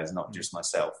few players, not just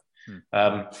myself.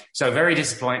 So very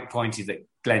disappointed that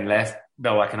Glenn left,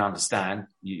 though I can understand,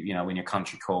 when your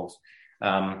country calls.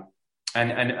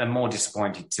 And more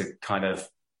disappointed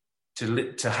to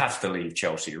to have to leave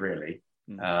Chelsea, really.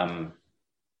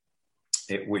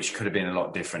 Which could have been a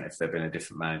lot different if there'd been a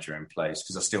different manager in place.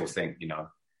 Because I still think,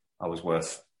 I was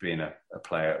worth being a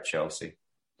player at Chelsea.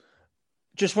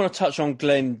 Just want to touch on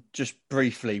Glenn just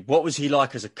briefly. What was he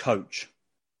like as a coach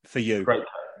for you?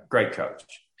 Great coach.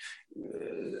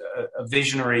 A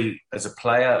visionary as a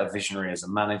player, a visionary as a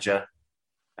manager.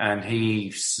 And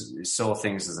he saw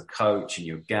things as a coach in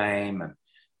your game, and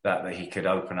that he could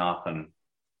open up and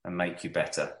make you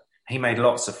better. He made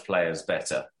lots of players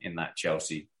better in that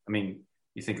Chelsea. I mean,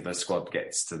 you think of the squad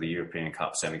gets to the European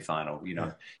Cup semi-final,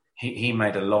 he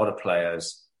made a lot of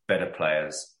players better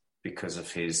players because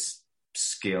of his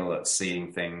skill at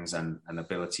seeing things and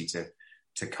ability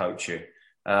to coach you.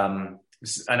 And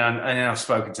I've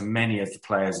spoken to many of the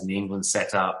players in the England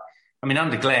setup. I mean,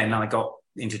 under Glenn, I got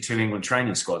into 2 England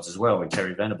training squads as well when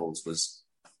Terry Venables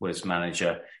was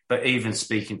manager. But even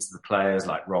speaking to the players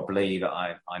like Rob Lee, that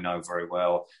I know very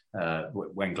well,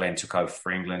 when Glenn took over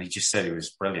for England, he just said he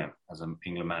was brilliant as an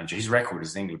England manager. His record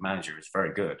as an England manager is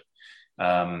very good.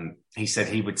 He said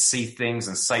he would see things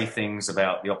and say things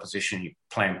about the opposition. You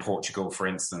play in Portugal, for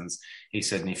instance. He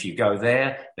said, and if you go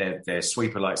there, their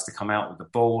sweeper likes to come out with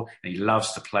the ball, and he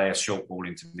loves to play a short ball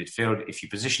into midfield. If you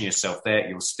position yourself there,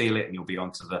 you'll steal it and you'll be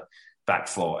onto the back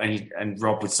four. And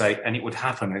Rob would say, and it would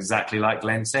happen exactly like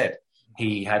Glenn said.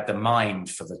 He had the mind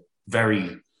for the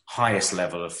very highest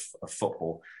level of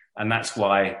football. And that's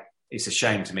why it's a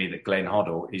shame to me that Glenn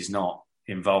Hoddle is not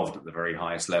involved at the very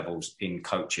highest levels in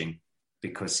coaching,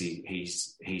 because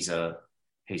he's a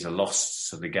loss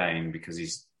to the game, because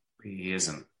he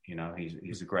isn't,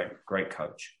 he's a great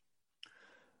coach.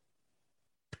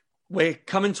 We're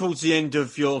coming towards the end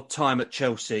of your time at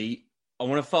Chelsea. I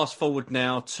want to fast forward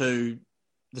now to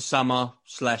the summer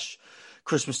 /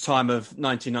 Christmas time of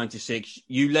 1996.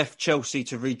 You left Chelsea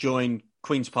to rejoin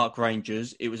Queen's Park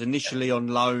Rangers. It was initially on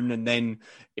loan, and then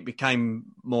it became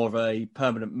more of a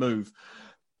permanent move.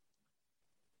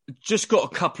 Just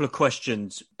got a couple of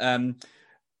questions.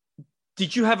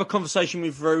 Did you have a conversation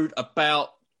with Ruud about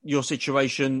your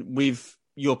situation with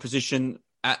your position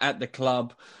at the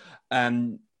club?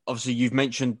 Obviously, you've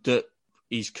mentioned that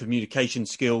his communication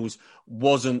skills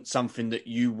wasn't something that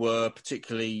you were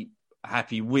particularly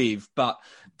happy with, but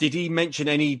did he mention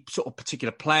any sort of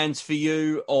particular plans for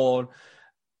you, or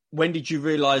when did you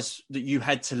realise that you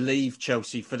had to leave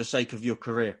Chelsea for the sake of your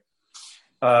career?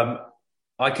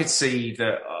 I could see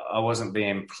that I wasn't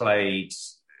being played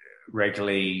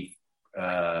regularly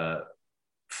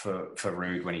for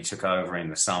Ruud when he took over in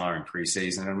the summer and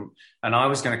pre-season, and I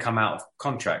was going to come out of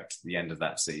contract at the end of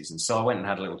that season. So I went and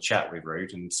had a little chat with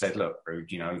Ruud and said, look,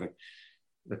 Ruud,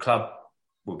 the club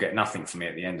will get nothing from me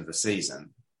at the end of the season.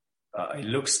 It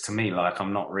looks to me like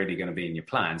I'm not really going to be in your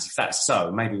plans. If that's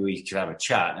so, maybe we could have a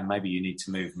chat, and maybe you need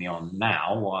to move me on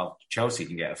now while Chelsea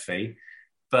can get a fee.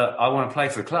 But I want to play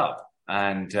for the club.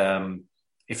 And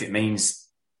if it means,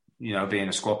 being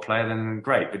a squad player, then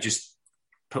great. But just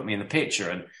put me in the picture.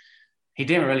 And he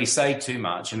didn't really say too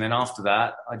much. And then after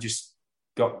that, I just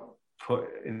got put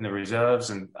in the reserves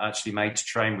and actually made to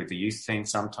train with the youth team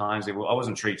sometimes. I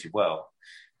wasn't treated well.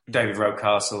 David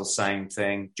Rocastle, same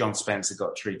thing. John Spencer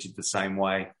got treated the same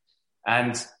way.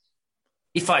 And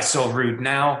if I saw Ruud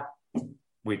now,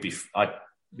 I'd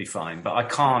be fine. But I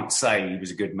can't say he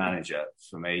was a good manager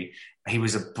for me. He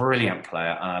was a brilliant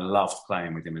player, and I loved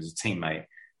playing with him as a teammate.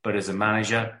 But as a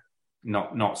manager,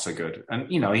 not so good. And,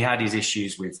 he had his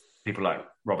issues with people like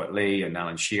Robert Lee and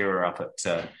Alan Shearer up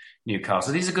at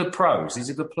Newcastle. These are good pros.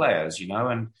 These are good players,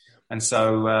 And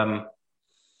so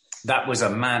that was a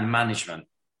man management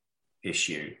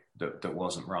issue that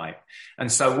wasn't right.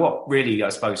 And so what really, I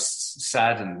suppose,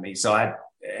 saddened me,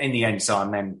 in the end,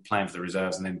 I'm then playing for the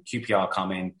reserves, and then QPR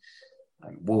come in,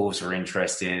 Wolves were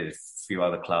interested, a few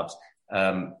other clubs,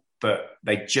 but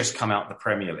they just come out of the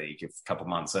Premier League a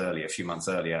few months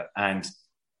earlier, and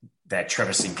they had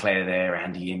Trevor Sinclair there,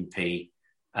 Andy Impey,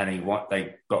 and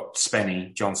they got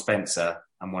Spenny, John Spencer,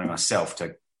 and wanted myself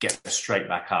to get straight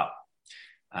back up.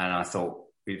 And I thought,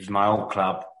 it was my old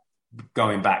club,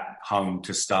 going back home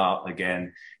to start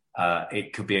again.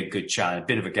 It could be a good challenge, a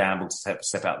bit of a gamble to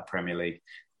step out of the Premier League.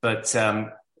 But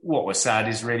what was sad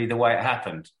is really the way it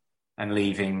happened, and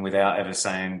leaving without ever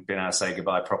being able to say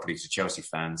goodbye properly to Chelsea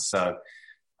fans. So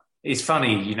it's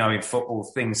funny, in football,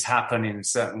 things happen in a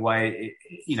certain way.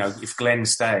 If Glenn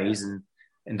stays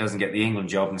and doesn't get the England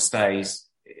job and stays,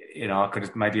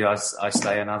 I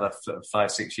stay another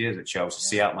 5-6 years at Chelsea,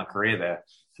 see out my career there.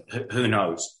 Who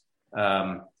knows?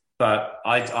 But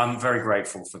I'm very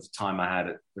grateful for the time I had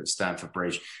at Stamford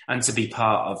Bridge, and to be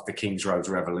part of the King's Road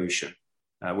revolution.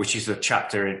 which is a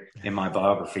chapter in my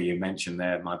biography you mentioned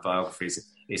there. My biography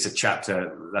is a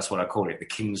chapter, that's what I call it, the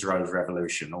King's Road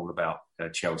Revolution, all about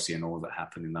Chelsea and all that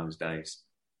happened in those days.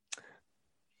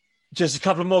 Just a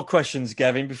couple of more questions,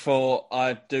 Gavin, before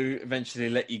I do eventually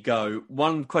let you go.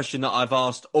 One question that I've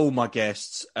asked all my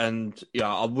guests, and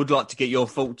I would like to get your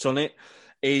thoughts on it,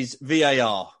 is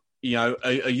VAR.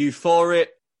 Are you for it?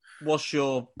 What's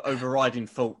your overriding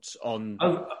thoughts on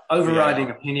overriding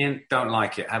VAR? opinion? Don't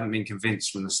like it. Haven't been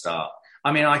convinced from the start.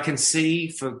 I mean, I can see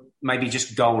for maybe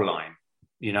just goal line,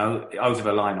 over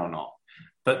the line or not.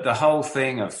 But the whole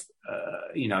thing of,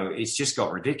 it's just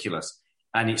got ridiculous.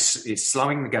 And it's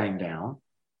slowing the game down.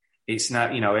 It's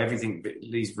now, everything,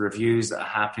 these reviews that are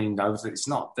happening, that's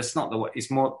not the way,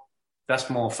 that's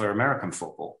more for American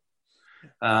football.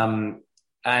 And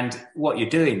what you're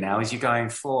doing now is you're going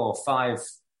 4, 5,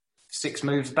 6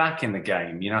 moves back in the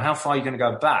game. How far are you going to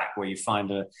go back where you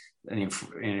find an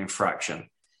infraction?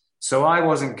 So I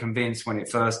wasn't convinced when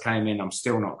it first came in. I'm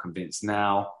still not convinced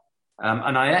now.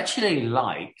 And I actually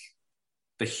like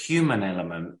the human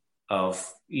element of,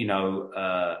 in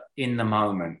the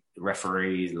moment,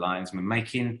 referees, linesmen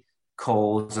making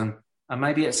calls and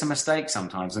maybe it's a mistake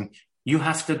sometimes. And you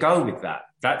have to go with that.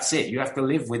 That's it. You have to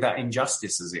live with that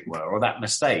injustice, as it were, or that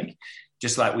mistake,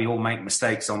 just like we all make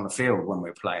mistakes on the field when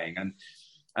we're playing.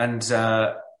 And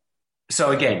so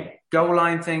again, goal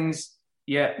line things,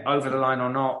 yeah, over the line or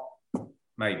not,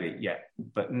 maybe, yeah,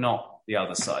 but not the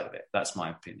other side of it. That's my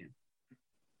opinion.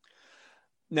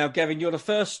 Now, Gavin, you're the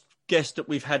first guest that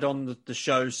we've had on the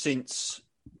show since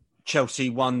Chelsea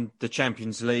won the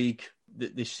Champions League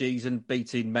this season,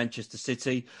 beating Manchester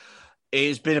City.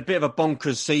 It's been a bit of a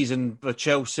bonkers season for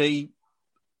Chelsea.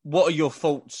 What are your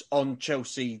thoughts on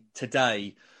Chelsea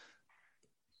today?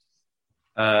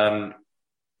 Well,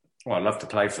 I love to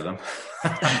play for them.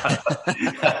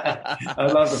 I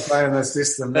love to play in the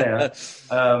system there.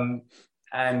 I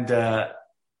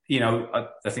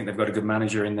think they've got a good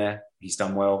manager in there. He's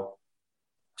done well.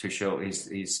 Too short.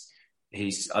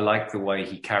 I like the way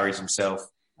he carries himself.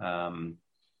 And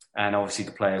obviously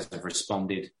the players have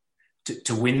responded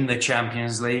to win the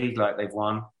Champions League like they've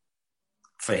won.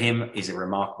 For him is a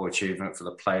remarkable achievement. For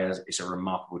the players, it's a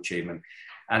remarkable achievement.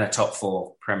 And a top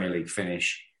 4 Premier League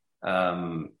finish.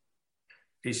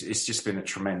 It's just been a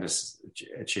tremendous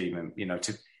achievement.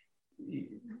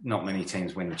 Not many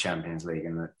teams win the Champions League,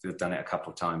 and they've done it a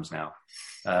couple of times now.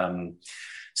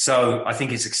 So I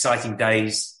think it's exciting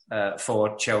days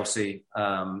for Chelsea.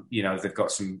 They've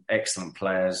got some excellent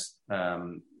players.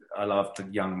 I love the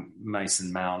young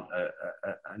Mason Mount,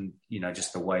 and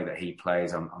just the way that he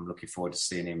plays. I'm looking forward to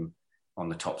seeing him on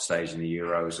the top stage in the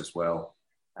Euros as well.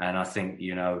 And I think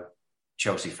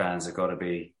Chelsea fans have got to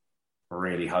be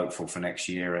really hopeful for next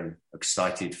year and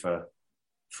excited for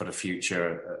the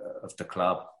future of the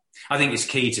club. I think it's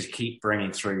key to keep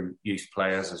bringing through youth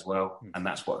players as well, and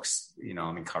that's what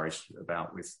I'm encouraged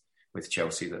about with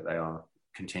Chelsea, that they are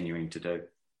continuing to do.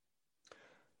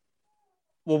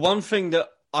 Well, one thing that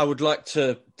I would like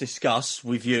to discuss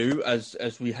with you,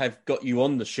 as we have got you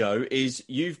on the show, is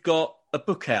you've got a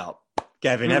book out,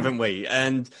 Gavin, haven't we?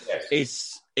 And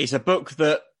yes. It's a book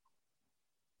that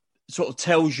sort of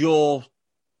tells your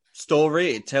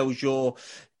story. It tells your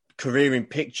career in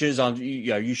pictures.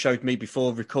 You showed me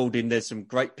before recording, there's some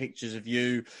great pictures of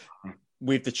you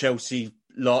with the Chelsea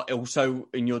lot, also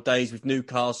in your days with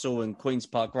Newcastle and Queen's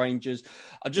Park Rangers.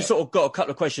 I just sort of got a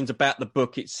couple of questions about the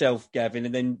book itself, Gavin,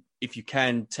 and then if you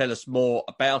can tell us more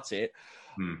about it.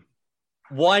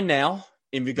 Why now,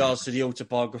 in regards to the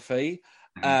autobiography?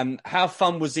 How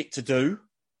fun was it to do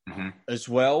as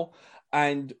well?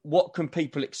 And what can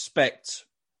people expect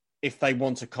if they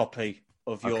want a copy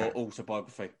of your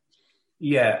autobiography?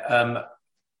 Yeah.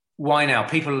 Why now?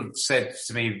 People have said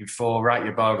to me before, write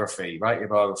your biography,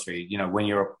 when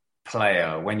you're a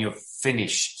player, when you're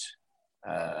finished.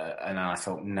 And I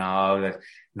thought, no, that's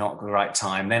not the right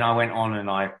time. Then I went on and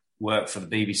I worked for the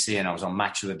BBC, and I was on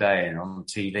Match of the Day and on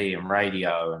TV and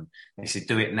radio. And they said,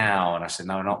 do it now. And I said,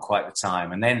 no, not quite the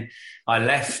time. And then I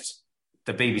left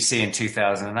the BBC in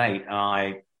 2008 and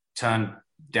I turned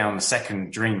down the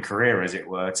second dream career, as it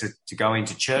were, to go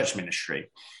into church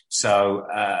ministry. So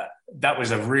that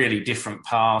was a really different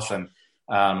path. And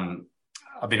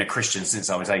I've been a Christian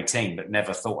since I was 18, but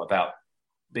never thought about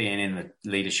being in the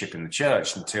leadership in the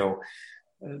church until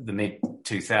the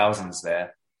mid-2000s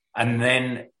there. And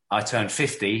then I turned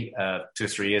 50 2 or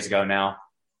 3 years ago now.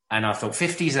 And I thought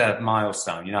 50 is a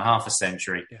milestone, half a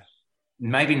century. Yeah.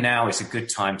 Maybe now is a good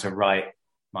time to write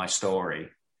my story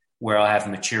where I have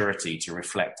maturity to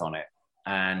reflect on it.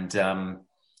 And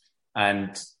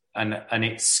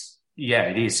it's yeah,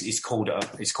 it is. It's called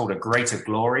a greater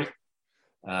glory,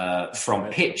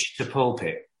 from pitch to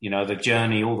pulpit. The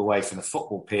journey all the way from the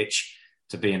football pitch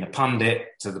to being a pundit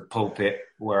to the pulpit,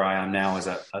 where I am now as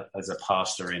a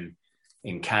pastor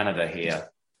in Canada here.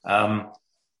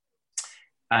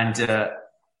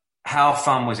 How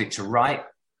fun was it to write?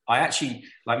 I actually,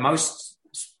 like most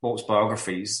sports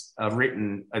biographies,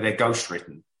 they're ghost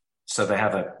written. So they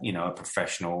have a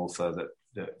professional author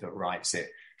that writes it,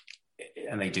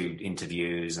 and they do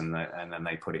interviews and then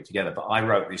they put it together. But I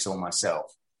wrote this all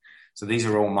myself. So these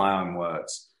are all my own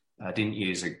words. I didn't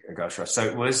use a ghostwriter. So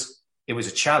it was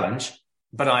a challenge,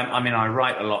 but I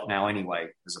write a lot now anyway.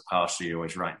 As a pastor, you're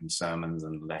always writing sermons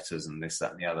and letters and this,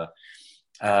 that, and the other.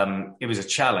 It was a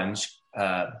challenge,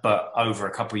 but over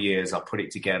a couple of years, I put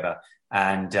it together,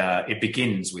 and it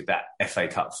begins with that FA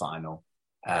Cup final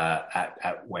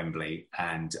at Wembley.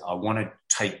 And I want to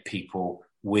take people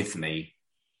with me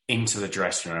into the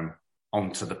dressing room,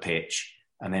 onto the pitch,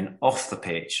 and then off the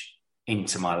pitch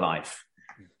into my life.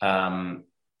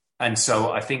 And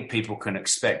so I think people can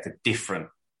expect a different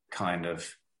kind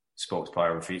of sports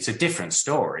biography. It's a different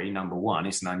story, number one.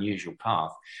 It's an unusual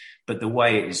path. But the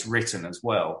way it is written as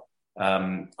well,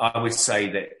 I would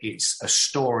say that it's a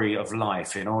story of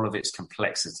life in all of its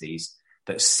complexities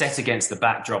that's set against the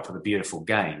backdrop of the beautiful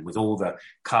game, with all the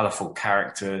colourful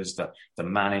characters, the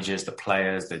managers, the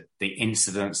players, the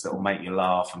incidents that will make you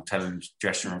laugh. I'm telling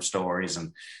dressing room stories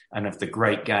and of the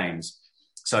great games.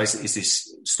 So it's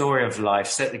this story of life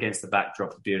set against the backdrop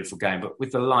of the beautiful game, but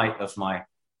with the light of my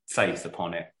faith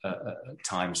upon it at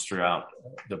times throughout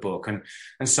the book. And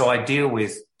so I deal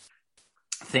with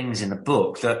things in the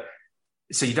book so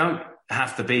you don't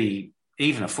have to be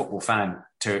even a football fan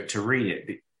to read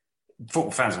it.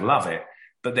 Football fans will love it,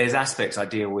 but there's aspects I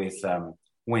deal with,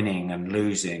 winning and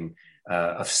losing,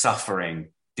 of suffering,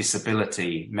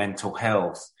 disability, mental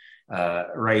health,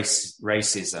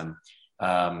 racism,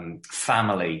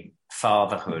 family,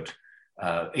 fatherhood,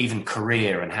 even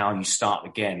career, and how you start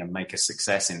again and make a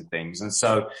success in things. And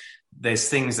so there's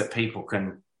things that people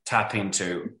can tap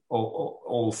into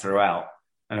all throughout.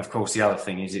 And of course, the other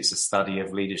thing is it's a study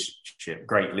of leadership,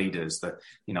 great leaders that,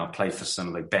 I played for some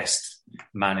of the best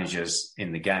managers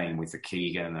in the game, with the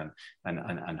Keegan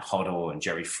and Hoddle and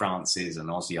Jerry Francis and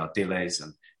Ozzy Ardiles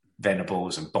and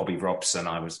Venables and Bobby Robson.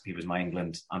 He was my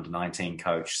England under-19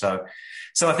 coach. So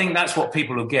I think that's what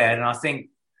people will get. And I think,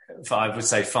 if I would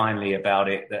say finally about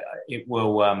it, that it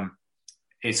will,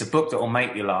 it's a book that will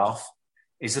make you laugh.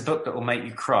 It's a book that will make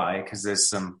you cry, because there's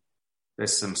some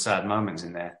sad moments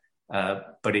in there.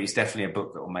 But it's definitely a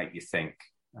book that will make you think.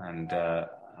 And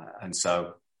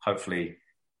so hopefully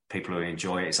people will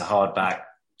enjoy it. It's a hardback,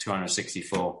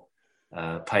 264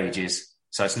 pages.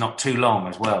 So it's not too long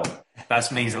as well. That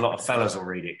means a lot of fellas will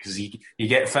read it, because you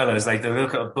get fellas, they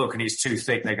look at a book and it's too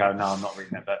thick. They go, no, I'm not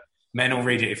reading it. But men will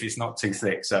read it if it's not too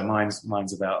thick. So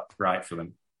mine's about right for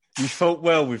them. You fought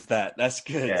well with that. That's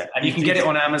good. Yeah. And you can get it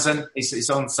on Amazon. It's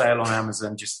on sale on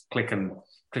Amazon. Just click and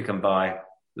buy.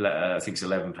 I think it's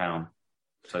 £11.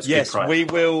 So it's yes, good price. we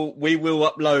will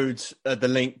upload the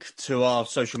link to our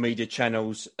social media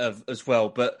channels as well.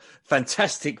 But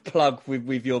fantastic plug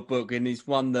with your book, and it's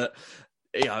one that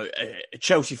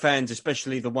Chelsea fans,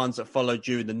 especially the ones that followed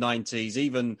you in the 90s,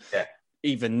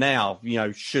 even now,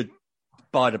 should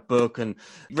buy the book and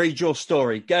read your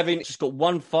story. Gavin, just got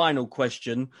one final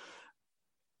question.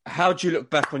 How do you look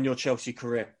back on your Chelsea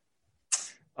career?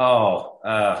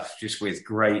 Just with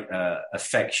great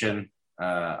affection.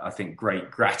 I think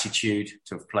great gratitude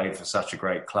to have played for such a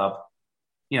great club.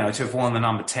 To have worn the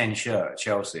number 10 shirt at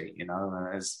Chelsea,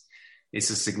 it's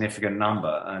a significant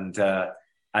number.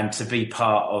 And to be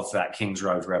part of that Kings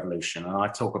Road revolution. And I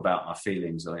talk about my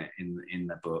feelings in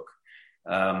the book.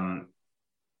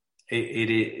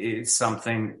 It's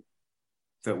something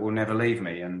that will never leave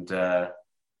me. And, I'm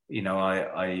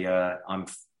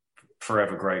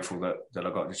forever grateful that I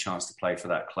got the chance to play for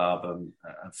that club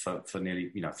for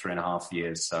nearly 3.5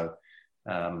 years. So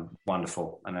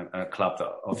wonderful, and a club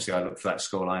that obviously I look for that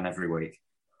scoreline every week.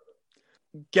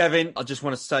 Gavin, I just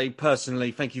want to say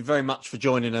personally, thank you very much for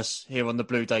joining us here on the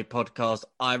Blue Day podcast.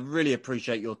 I really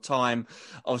appreciate your time.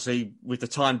 Obviously, with the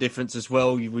time difference as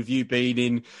well, with you being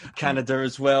in Canada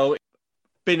as well,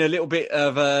 been a little bit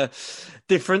of a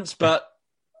difference, but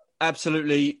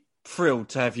absolutely thrilled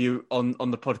to have you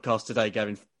on the podcast today,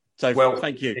 Gavin. So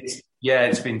thank you.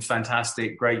 It's been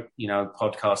fantastic. Great,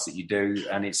 podcast that you do.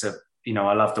 And it's I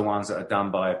love the ones that are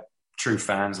done by true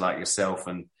fans like yourself.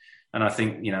 And I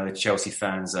think, the Chelsea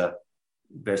fans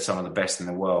they're some of the best in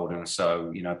the world. And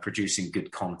so, producing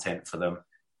good content for them,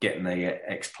 getting the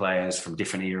ex-players from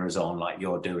different eras on like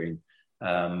you're doing,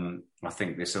 I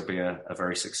think this will be a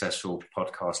very successful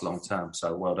podcast long term.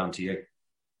 So well done to you.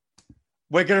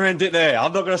 We're going to end it there.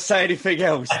 I'm not going to say anything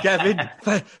else. Gavin,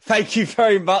 thank you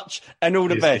very much and all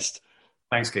the best.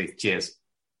 Thanks, Keith. Cheers.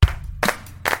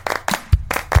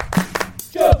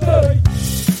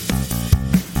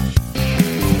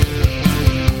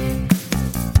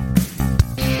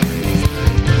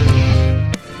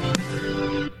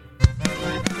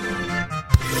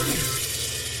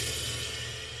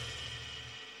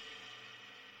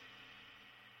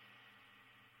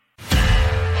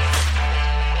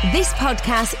 This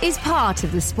podcast is part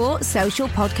of the Sports Social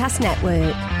Podcast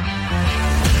Network.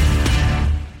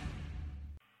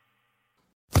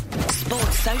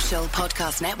 Sports Social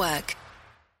Podcast Network.